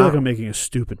you on I feel like that. I'm making a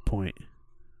stupid point.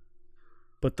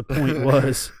 But the point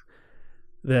was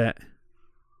that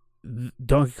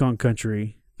Donkey Kong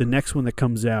Country, the next one that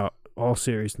comes out, all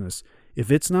seriousness,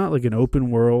 if it's not like an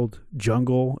open world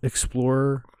jungle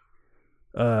explorer,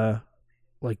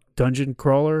 like dungeon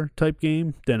crawler type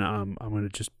game, then I'm gonna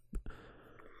just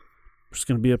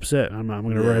gonna be upset. I'm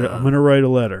gonna write a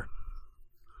letter.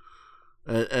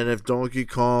 And if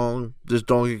this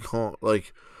Donkey Kong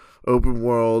like open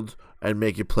world and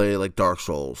make it play like Dark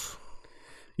Souls.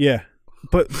 Yeah,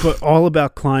 but all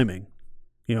about climbing.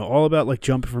 All about like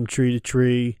jumping from tree to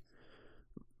tree.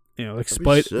 Like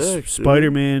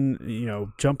Spider-Man,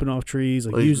 jumping off trees,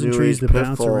 like using trees to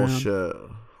bounce around. Shit.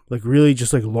 Like really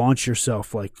just like launch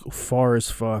yourself like far as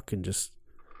fuck and just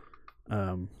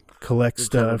collect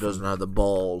stuff. Doesn't have the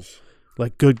balls.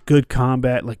 Like good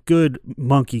combat, like good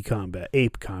monkey combat,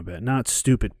 ape combat, not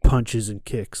stupid punches and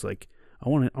kicks. Like I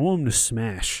want him to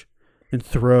smash and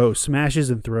throw, smashes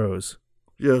and throws.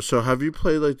 Yeah, so have you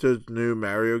played like the new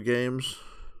Mario games?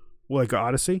 Like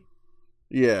Odyssey?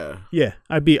 Yeah. Yeah,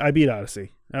 I beat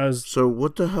Odyssey. So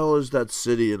what the hell is that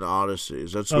city in Odyssey?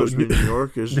 Is that supposed to be New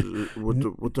York?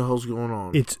 What the hell's going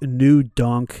on? It's New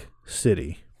Donk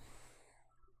City.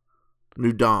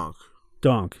 New Donk.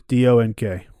 Donk, Donk.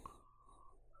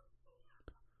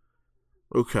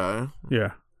 Okay.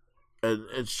 Yeah. And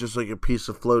it's just like a piece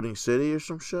of floating city or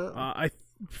some shit? I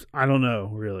don't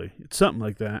know, really. It's something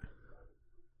like that.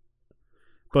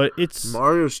 But it's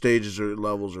Mario stages or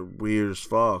levels are weird as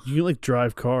fuck. You can like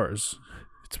drive cars.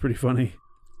 It's pretty funny.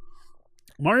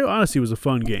 Mario Odyssey was a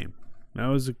fun game.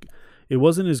 It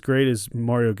wasn't as great as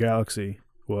Mario Galaxy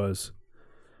was,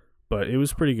 but it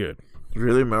was pretty good.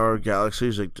 Really, Mario Galaxy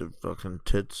is like the fucking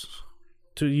tits.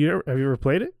 Have you ever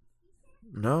played it?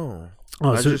 No.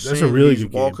 Oh, I so just that's seen a really he's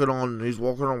good game. he's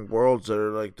walking on worlds that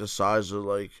are like the size of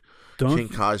like Donkey, King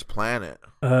Kai's planet.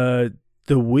 the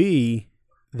Wii,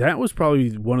 that was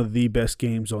probably one of the best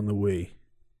games on the Wii.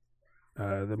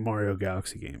 The Mario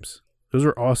Galaxy games. Those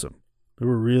were awesome. They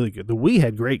were really good. The Wii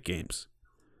had great games.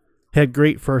 Had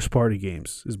great first-party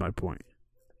games, is my point.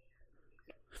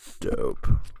 Dope.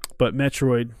 But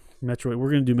Metroid, we're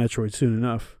going to do Metroid soon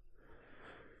enough.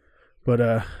 But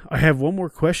I have one more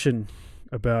question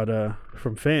about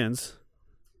from fans.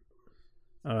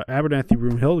 Abernathy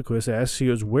Broomhildequist asks, he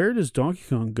goes, where does Donkey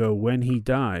Kong go when he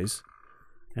dies?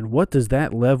 And what does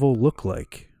that level look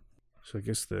like? So I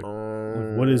guess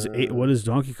what is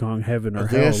Donkey Kong heaven or I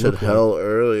think hell? I said look hell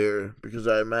earlier because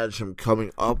I imagine him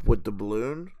coming up with the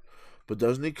balloon, but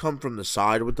doesn't he come from the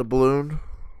side with the balloon?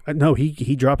 No,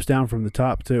 he drops down from the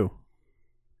top too.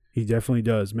 He definitely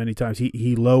does many times.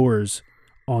 He lowers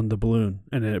on the balloon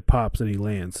and then it pops and he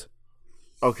lands.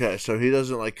 Okay, so he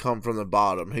doesn't like come from the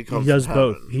bottom. He comes. He does from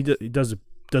both. heaven. He does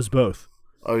both.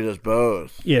 Oh, he does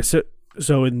both. Yeah.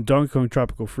 So in Donkey Kong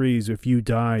Tropical Freeze, if you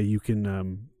die, you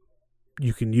can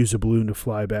use a balloon to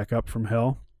fly back up from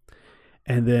hell,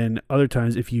 and then other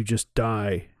times if you just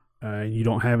die and you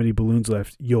don't have any balloons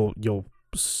left, or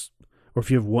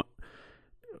if you have one,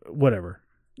 whatever,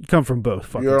 you come from both.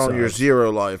 Fucking You're on sides. your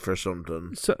 0 life or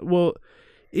something. So, well,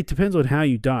 it depends on how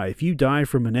you die. If you die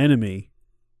from an enemy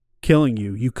killing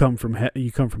you, you come from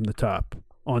the top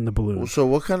on the balloon. Well, so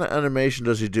what kind of animation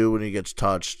does he do when he gets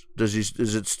touched? Is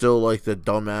it still like the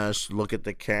dumbass look at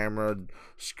the camera,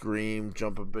 scream,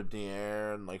 jump up in the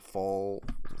air, and like fall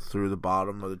through the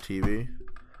bottom of the TV?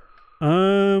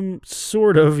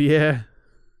 Sort of, yeah.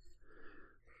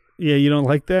 Yeah, you don't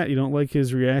like that? You don't like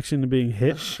his reaction to being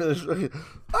hit?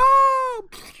 Oh!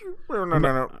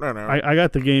 No. I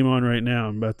got the game on right now.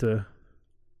 I'm about to.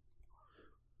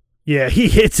 Yeah, he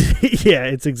hits. Yeah,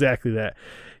 it's exactly that.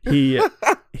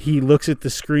 He looks at the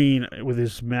screen with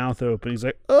his mouth open. He's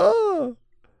like, "Oh,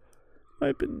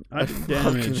 I've been damaged." I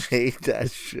fucking hate that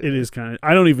shit. It is kind of.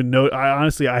 I don't even know. I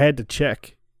had to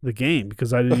check the game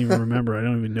because I didn't even remember. I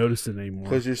don't even notice it anymore.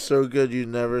 Because you're so good, you've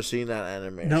never seen that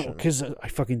animation. No, because I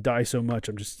fucking die so much.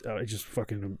 I just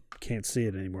fucking can't see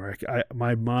it anymore.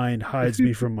 My mind hides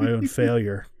me from my own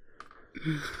failure.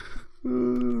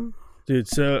 Dude,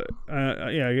 so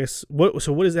yeah, I guess what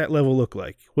does that level look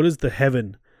like? What does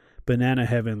the banana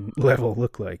heaven level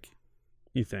look like?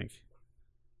 You think?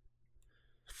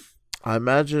 I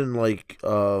imagine like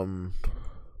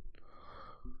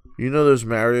you know those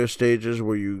Mario stages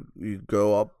where you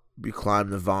go up, you climb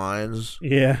the vines,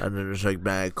 Yeah. and then there's like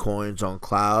mad coins on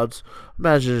clouds.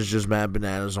 Imagine it's just mad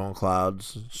bananas on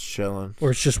clouds, chilling.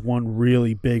 Or it's just one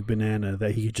really big banana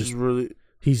that he just really.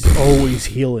 he's always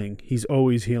healing. He's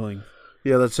always healing.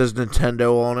 Yeah, that says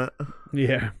Nintendo on it.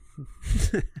 Yeah.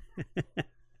 Can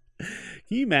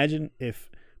you imagine if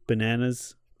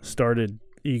bananas started?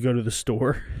 You go to the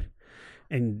store,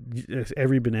 and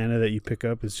every banana that you pick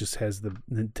up just has the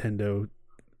Nintendo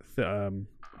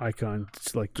icon.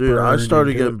 It's like, dude, I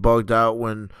started getting bugged out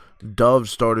when Dove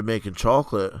started making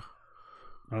chocolate.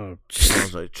 Oh, I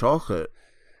was like, chocolate?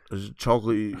 Is it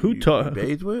chocolate you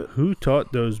bathed with? Who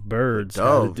taught those birds?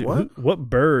 Dove. What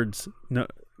birds? No,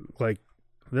 like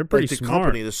they're pretty like the smart.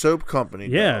 Company, the soap company.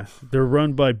 Yeah, Dove. they're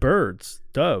run by birds,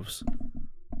 doves.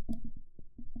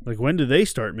 Like, when do they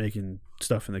start making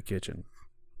stuff in the kitchen?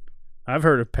 I've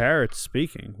heard of parrots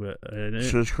speaking, but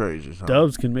It's just crazy. Huh?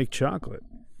 Doves can make chocolate.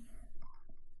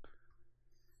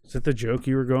 Is that the joke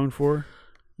you were going for?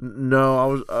 No,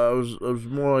 I was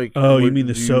more like. Oh, you mean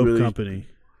the soap company?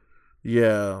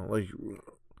 Yeah, like.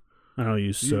 I don't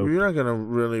use soap. You're not gonna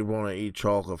really want to eat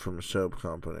chocolate from a soap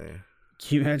company.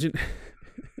 Can you imagine?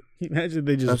 Imagine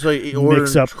they just that's like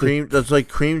mix up cream. That's like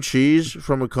cream cheese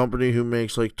from a company who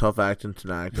makes like Tough Actin'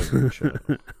 Tinactin and shit.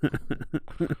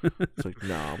 It's like,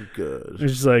 nah, I'm good.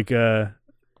 It's just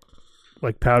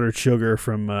like powdered sugar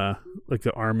from like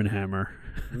the Arm & Hammer.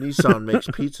 Nissan makes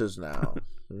pizzas now.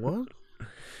 What?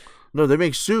 No, they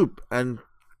make soup and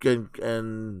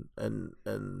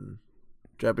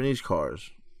Japanese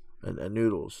cars and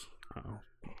noodles. Oh.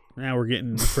 Now we're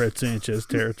getting into Fred Sanchez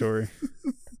territory.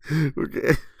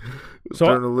 Okay, so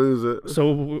starting to lose it.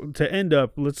 So to end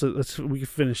up, we can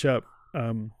finish up. I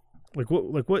want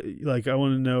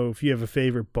to know if you have a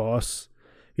favorite boss,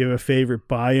 you have a favorite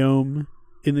biome,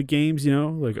 in the games, you know,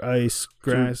 like ice,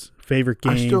 grass, favorite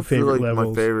game, I still feel favorite like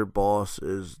levels. my favorite boss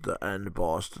is the end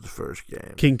boss to the first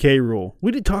game. King K. Rool.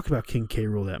 We didn't talk about King K.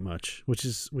 Rool that much, which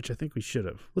I think we should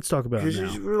have. Let's talk about it Because now.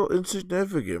 he's real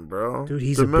insignificant, bro. Dude,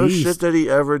 he's the a most beast. shit that he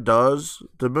ever does.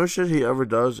 The most shit he ever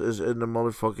does is in the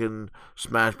motherfucking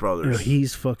Smash Brothers. You know,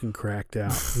 he's fucking cracked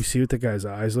out. You see what the guy's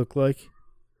eyes look like?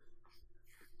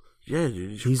 Yeah,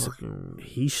 dude,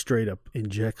 He straight up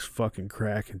injects fucking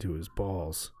crack into his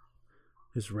balls.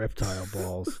 His reptile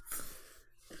balls.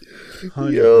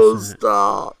 100%. Yo,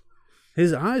 stop.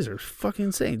 His eyes are fucking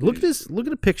insane. Look at this. Look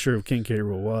at a picture of King K.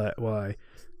 Rool while I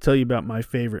tell you about my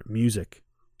favorite music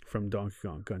from Donkey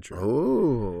Kong Country.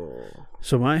 Oh.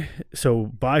 So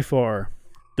by far,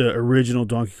 the original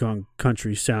Donkey Kong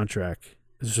Country soundtrack.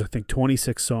 There's I think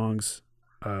 26 songs.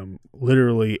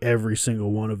 Literally every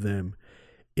single one of them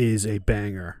is a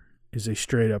banger. Is a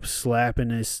straight up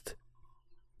slappingest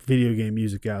video game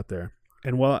music out there.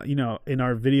 And while in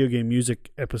our video game music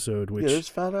episode, which this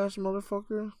fat ass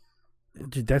motherfucker.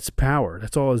 Dude, that's power.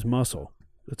 That's all his muscle.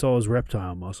 That's all his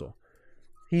reptile muscle.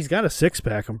 He's got a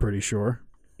 6-pack, I'm pretty sure.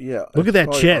 Yeah. Look at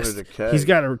that chest. under the keg. He's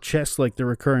got a chest like the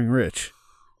Recurring Rich.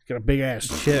 He's got a big ass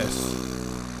chest.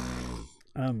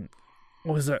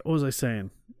 What was I saying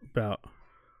about?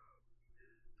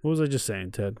 What was I just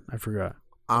saying, Ted? I forgot.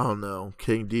 I don't know.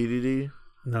 King Dedede?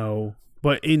 No.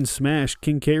 But in Smash,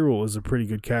 King K. Rool is a pretty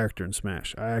good character in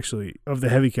Smash. I actually, of the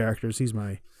heavy characters, he's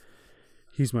my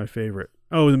favorite.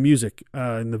 Oh, the music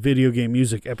in the video game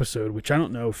music episode, which I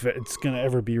don't know if it's gonna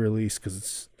ever be released because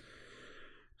it's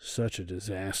such a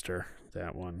disaster.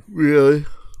 That one, Really?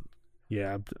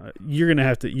 yeah. You're gonna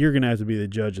have to be the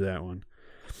judge of that one.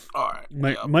 All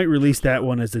right. Might release that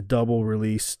one as a double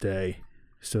release day,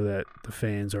 so that the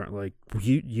fans aren't like,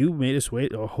 you made us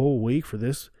wait a whole week for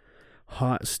this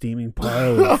hot steaming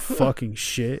pile of fucking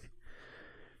shit.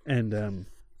 And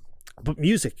but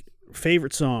music,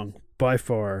 favorite song by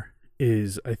far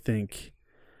is, I think,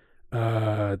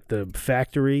 the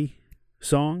Factory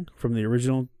song from the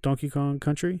original Donkey Kong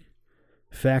Country,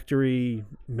 Factory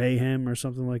Mayhem or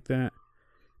something like that.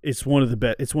 It's one of the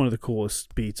best. It's one of the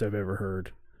coolest beats I've ever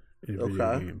heard in a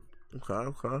video game.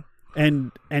 Okay.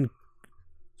 And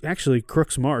actually,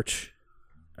 Crook's March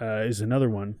is another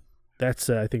one. That's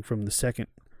I think from the second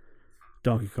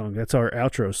Donkey Kong. That's our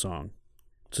outro song.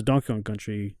 It's a Donkey Kong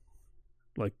Country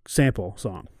like sample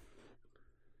song.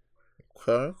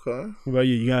 Okay. What about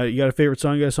you? You got a favorite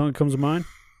song? You got a song that comes to mind?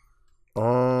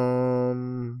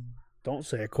 Don't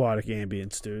say Aquatic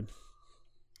Ambience, dude.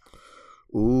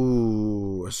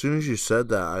 Ooh, as soon as you said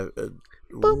that,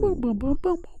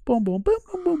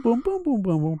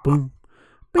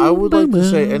 I would like to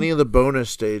say any of the bonus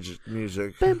stage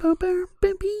music.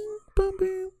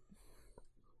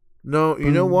 No,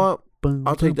 you know what?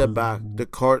 I'll take that back. The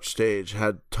cart stage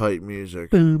had tight music.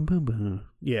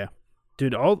 Yeah.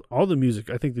 Dude, all the music,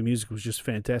 I think the music was just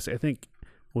fantastic. I think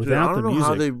without I the don't know music,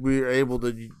 how they were able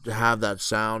to have that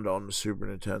sound on the Super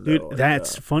Nintendo. dude, like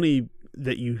that's that. funny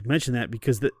that you mentioned that,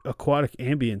 because the Aquatic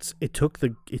Ambience, it took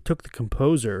the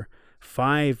composer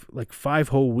five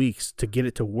whole weeks to get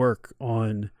it to work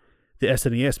on the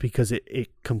SNES, because it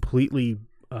completely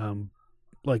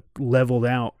leveled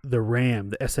out the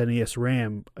RAM, the SNES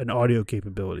RAM and audio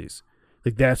capabilities,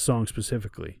 like that song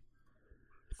specifically.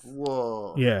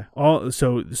 Whoa. Yeah.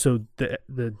 So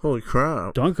the Holy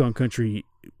crap. Donkey Kong Country,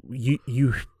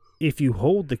 you if you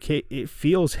hold the it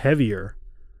feels heavier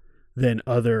than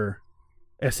other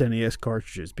SNES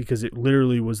cartridges, because it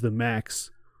literally was the max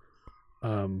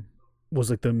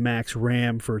the max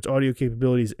RAM for its audio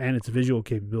capabilities and its visual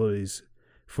capabilities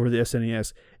for the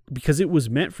SNES, because it was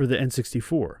meant for the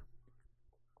N64.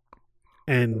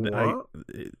 And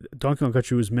Donkey Kong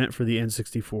Country was meant for the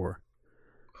N64.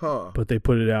 Huh. But they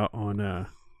put it out on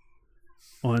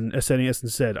SNES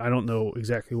instead. I don't know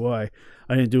exactly why.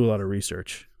 I didn't do a lot of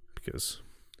research because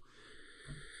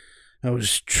I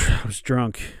was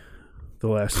drunk the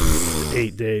last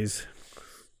 8 days.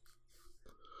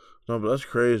 No, but that's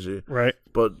crazy. Right.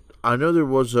 But I know there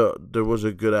was a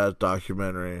good ass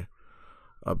documentary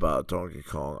about Donkey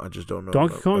Kong. I just don't know.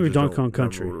 Donkey Kong or Donkey Kong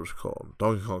Country? What it was called.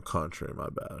 Donkey Kong Country. My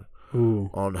bad.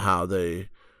 Ooh. On how they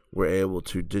were able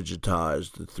to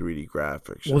digitize the 3D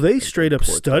graphics. Well, they straight up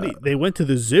studied. They went to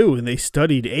the zoo and they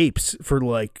studied apes for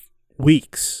like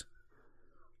weeks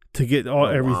to get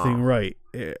everything right.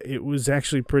 It was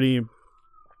actually pretty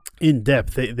in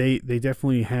depth. They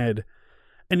definitely had.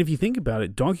 And if you think about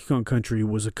it, Donkey Kong Country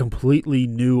was a completely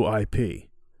new IP.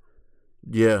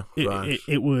 Yeah,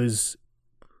 it was.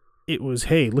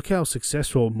 Hey, look how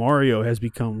successful Mario has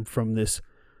become from this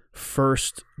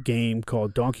first game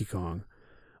called Donkey Kong.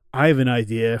 I have an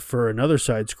idea for another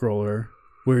side scroller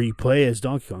where you play as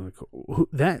Donkey Kong.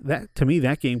 That to me,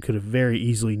 that game could have very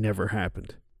easily never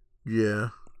happened. Yeah.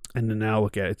 And then now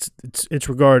look at it. It's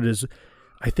regarded as,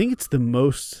 I think it's the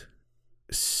most.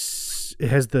 It's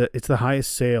the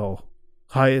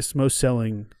most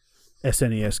selling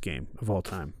SNES game of all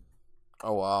time.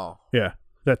 Oh wow. Yeah,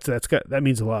 that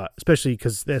means a lot, especially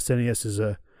because the SNES is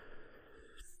a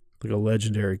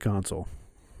legendary console.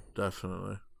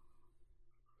 Definitely.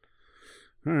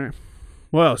 All right.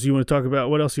 What else you want to talk about?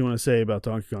 What else you want to say about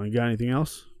Donkey Kong? You got anything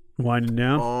else? Winding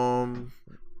down.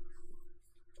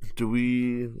 Do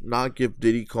we not give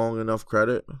Diddy Kong enough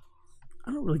credit?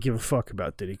 I don't really give a fuck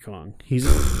about Diddy Kong. He's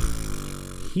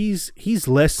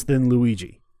less than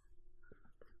Luigi,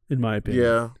 in my opinion.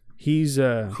 Yeah. He's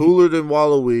cooler than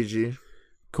Waluigi.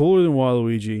 Cooler than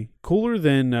Waluigi. Cooler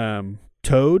than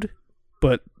Toad,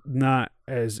 but not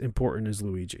as important as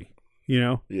Luigi. You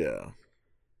know? Yeah.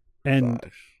 And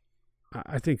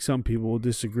I think some people will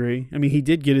disagree. I mean, he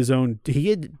did get his own.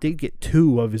 He did get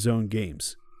 2 of his own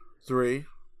games. 3.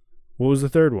 What was the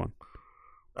third one?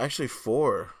 Actually,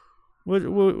 4. What?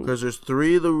 Because there's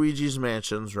 3 Luigi's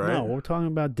Mansions, right? No, we're talking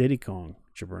about Diddy Kong,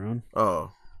 Jabron.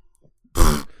 Oh.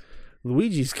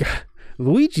 Luigi's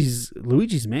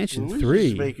Mansion 3.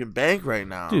 Luigi's making bank right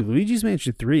now. Dude, Luigi's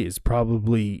Mansion 3 is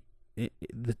probably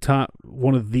the top,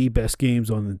 one of the best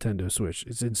games on Nintendo Switch.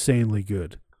 It's insanely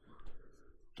good.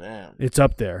 Damn. It's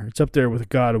up there. It's up there with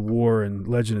God of War and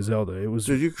Legend of Zelda. It was.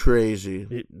 Dude, you're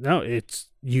crazy.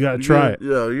 You got to try it.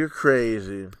 Yo, you're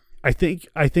crazy. I think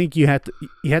you have to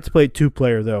play it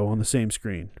 2-player though on the same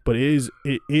screen, but it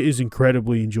is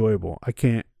incredibly enjoyable. I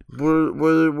can't. There's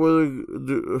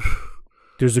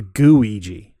a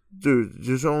Gooigi. Dude,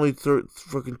 there's only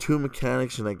fucking 2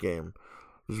 mechanics in that game.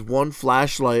 There's one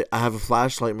flashlight. I have a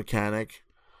flashlight mechanic,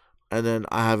 and then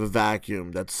I have a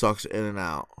vacuum that sucks in and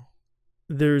out.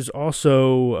 There's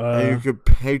also. And you're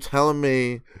telling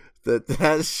me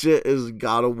that shit is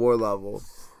God of War level.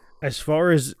 As far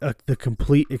as the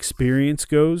complete experience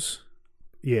goes,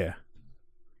 yeah.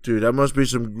 Dude, that must be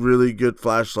some really good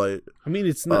flashlight. I mean,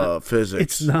 it's not physics.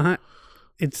 It's not.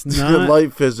 The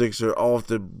light physics are off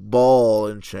the ball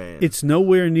and chain. It's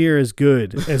nowhere near as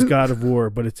good as God of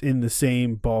War, but it's in the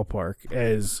same ballpark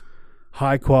as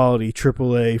high quality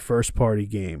AAA first party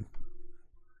game.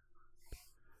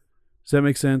 Does that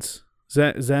make sense?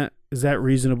 Is that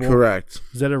reasonable? Correct.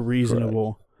 Is that a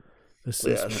reasonable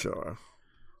assessment? Yeah, sure.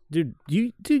 Dude,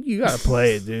 you gotta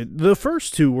play it, dude. The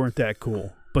first 2 weren't that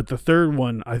cool, but the third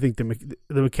one, I think the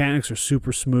mechanics are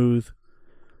super smooth.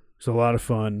 It's a lot of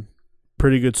fun,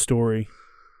 pretty good story.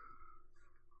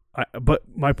 But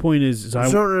my point is I'm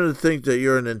starting to think that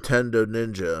you're a Nintendo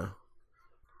ninja.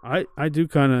 I do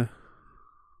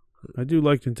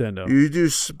like Nintendo. You do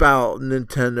spout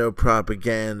Nintendo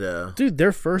propaganda, dude.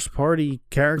 Their first party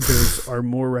characters are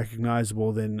more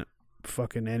recognizable than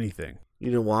fucking anything.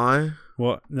 You know why?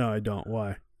 What? No, I don't.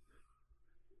 Why?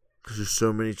 Because there's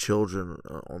so many children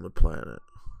on the planet.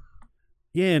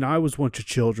 Yeah, and I was once a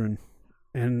children.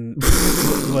 And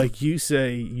like you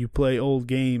say, you play old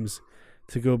games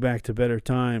to go back to better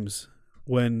times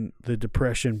when the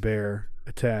Depression Bear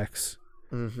attacks.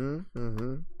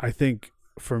 I think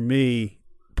for me,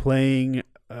 playing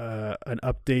an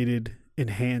updated,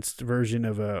 enhanced version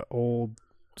of an old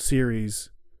series,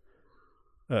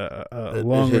 a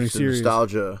long-running series,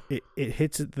 nostalgia. It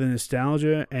hits the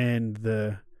nostalgia and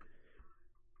the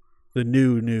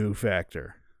new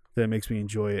factor that makes me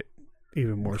enjoy it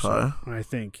even more so. I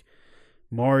think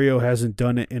Mario hasn't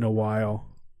done it in a while.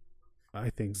 I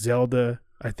think Zelda.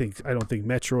 I don't think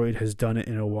Metroid has done it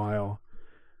in a while.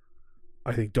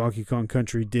 I think Donkey Kong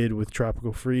Country did with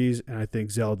Tropical Freeze, and I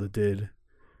think Zelda did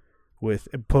with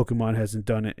Pokemon hasn't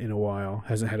done it in a while.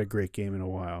 Hasn't had a great game in a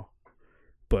while.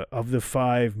 But of the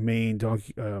 5 main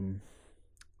Nintendo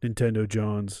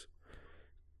Johns,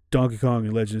 Donkey Kong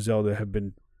and Legend of Zelda have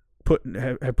been put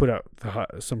out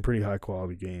some pretty high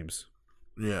quality games.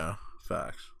 Yeah,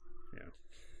 facts. Yeah.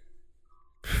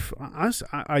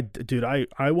 Dude, I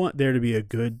want there to be a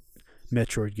good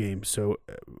Metroid game. So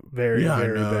very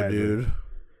bad, dude.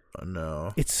 I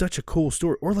know. It's such a cool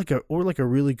story, or like a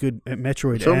really good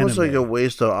Metroid. It's almost anime. like a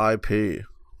waste of IP.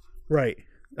 Right.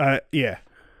 Yeah.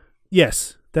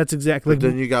 Yes, that's exactly. But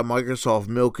then you got Microsoft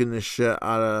milking the shit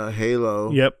out of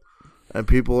Halo. Yep. And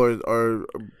people are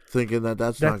thinking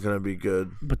that's not going to be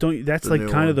good. But that's like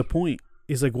kind of the point.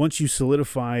 Is like once you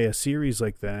solidify a series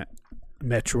like that,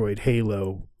 Metroid,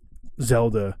 Halo,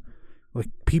 Zelda, like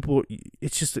people,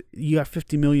 it's just you got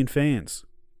 50 million fans.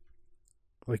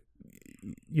 Like,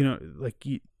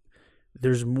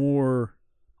 there's more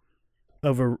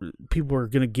of people are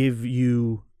gonna give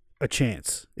you a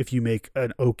chance if you make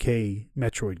an okay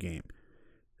Metroid game.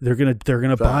 They're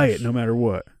gonna buy it no matter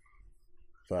what.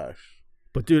 Facts.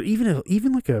 But dude,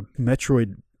 even like a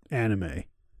Metroid anime,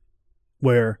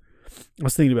 where I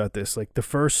was thinking about this, like the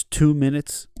first 2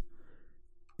 minutes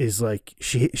is like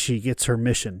she gets her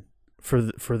mission for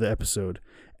the episode,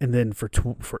 and then for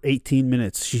 18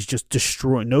 minutes she's just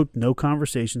destroying. No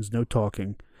conversations, no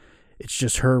talking. It's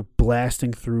just her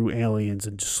blasting through aliens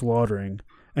and just slaughtering.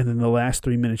 And then the last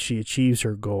 3 minutes she achieves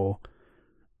her goal,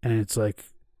 and it's like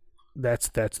that's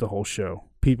the whole show.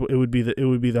 People, it would be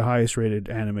the highest rated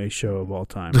anime show of all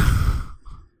time.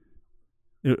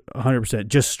 100%,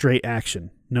 just straight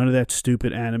action. None of that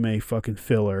stupid anime fucking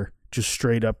filler. Just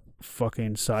straight up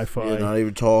fucking sci-fi. Yeah, not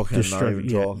even talking.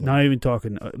 Not even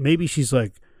talking. Maybe she's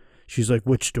like,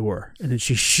 which door? And then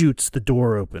she shoots the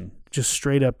door open. Just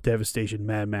straight up devastation.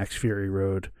 Mad Max Fury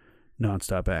Road,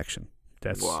 nonstop action.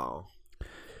 That's wow.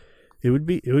 It would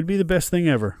be the best thing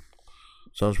ever.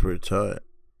 Sounds pretty tight.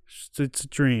 It's a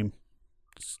dream.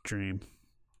 It's a dream.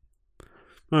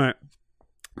 All right,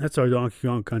 that's our Donkey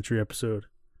Kong Country episode.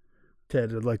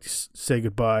 Ted, I'd like to say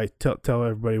goodbye. Tell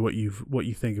everybody what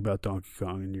you think about Donkey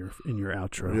Kong in your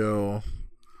outro. Yo,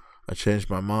 I changed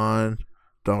my mind.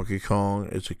 Donkey Kong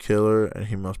is a killer, and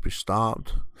he must be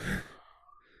stopped.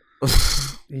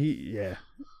 I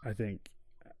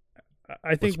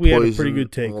think we had a pretty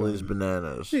good take on these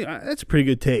bananas. Yeah, that's a pretty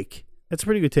good take. That's a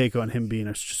pretty good take on him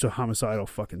being just a homicidal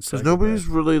fucking psychopath. Nobody's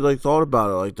really like thought about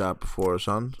it like that before,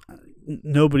 son.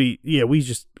 Nobody. Yeah,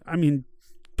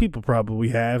 people probably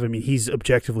have. I mean, he's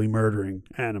objectively murdering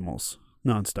animals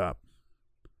nonstop.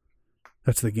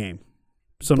 That's the game.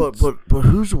 But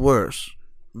who's worse,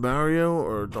 Mario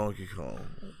or Donkey Kong?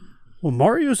 Well,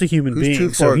 Mario's a human being.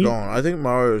 Who's too far gone? I think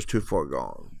Mario's too far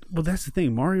gone. Well, that's the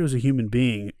thing. Mario's a human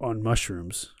being on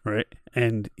mushrooms, right?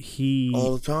 And he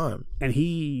all the time, and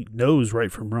he knows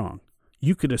right from wrong.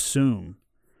 You could assume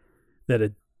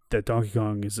that Donkey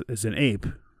Kong is an ape,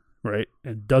 right,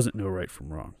 and doesn't know right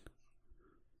from wrong.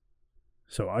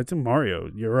 So I think Mario.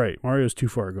 You're right. Mario's too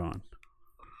far gone.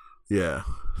 Yeah.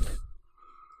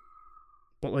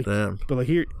 But like, damn.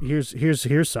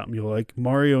 Here's something you'll like.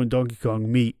 Mario and Donkey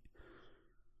Kong meet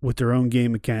with their own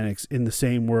game mechanics in the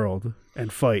same world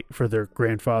and fight for their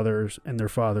grandfather's and their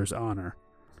father's honor.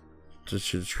 This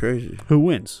shit's crazy. Who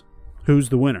wins? Who's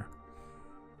the winner?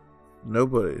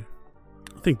 Nobody.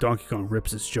 I think Donkey Kong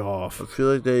rips his jaw off. I feel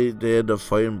like they end up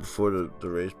fighting before the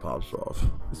race pops off.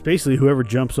 It's basically whoever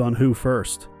jumps on who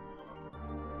first.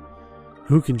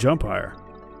 Who can jump higher?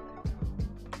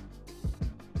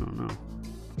 I don't know.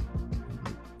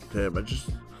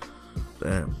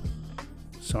 Damn.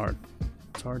 It's hard.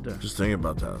 It's hard to... Just thinking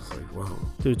about that, it's like, whoa.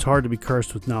 Dude, it's hard to be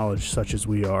cursed with knowledge such as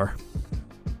we are.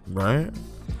 Right?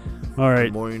 All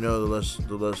right. The more you know,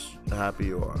 the less happy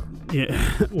you are.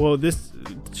 Yeah. Well, this...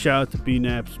 Shout out to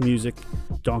B-Naps Music.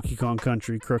 Donkey Kong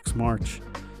Country, Crooks March.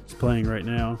 It's playing right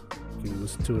now. You can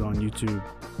listen to it on YouTube.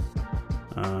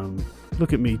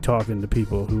 Look at me talking to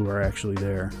people who are actually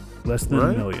there. Less than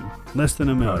a million. Less than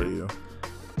a million. Proud of you.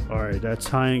 All right, that's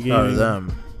High End Gaming. Proud of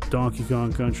them. Donkey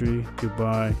Kong Country.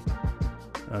 Goodbye.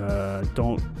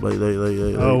 Don't. Wait.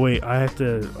 Oh wait, I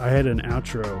had an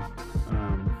outro.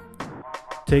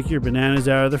 Take your bananas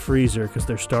out of the freezer because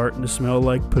they're starting to smell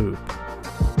like poop.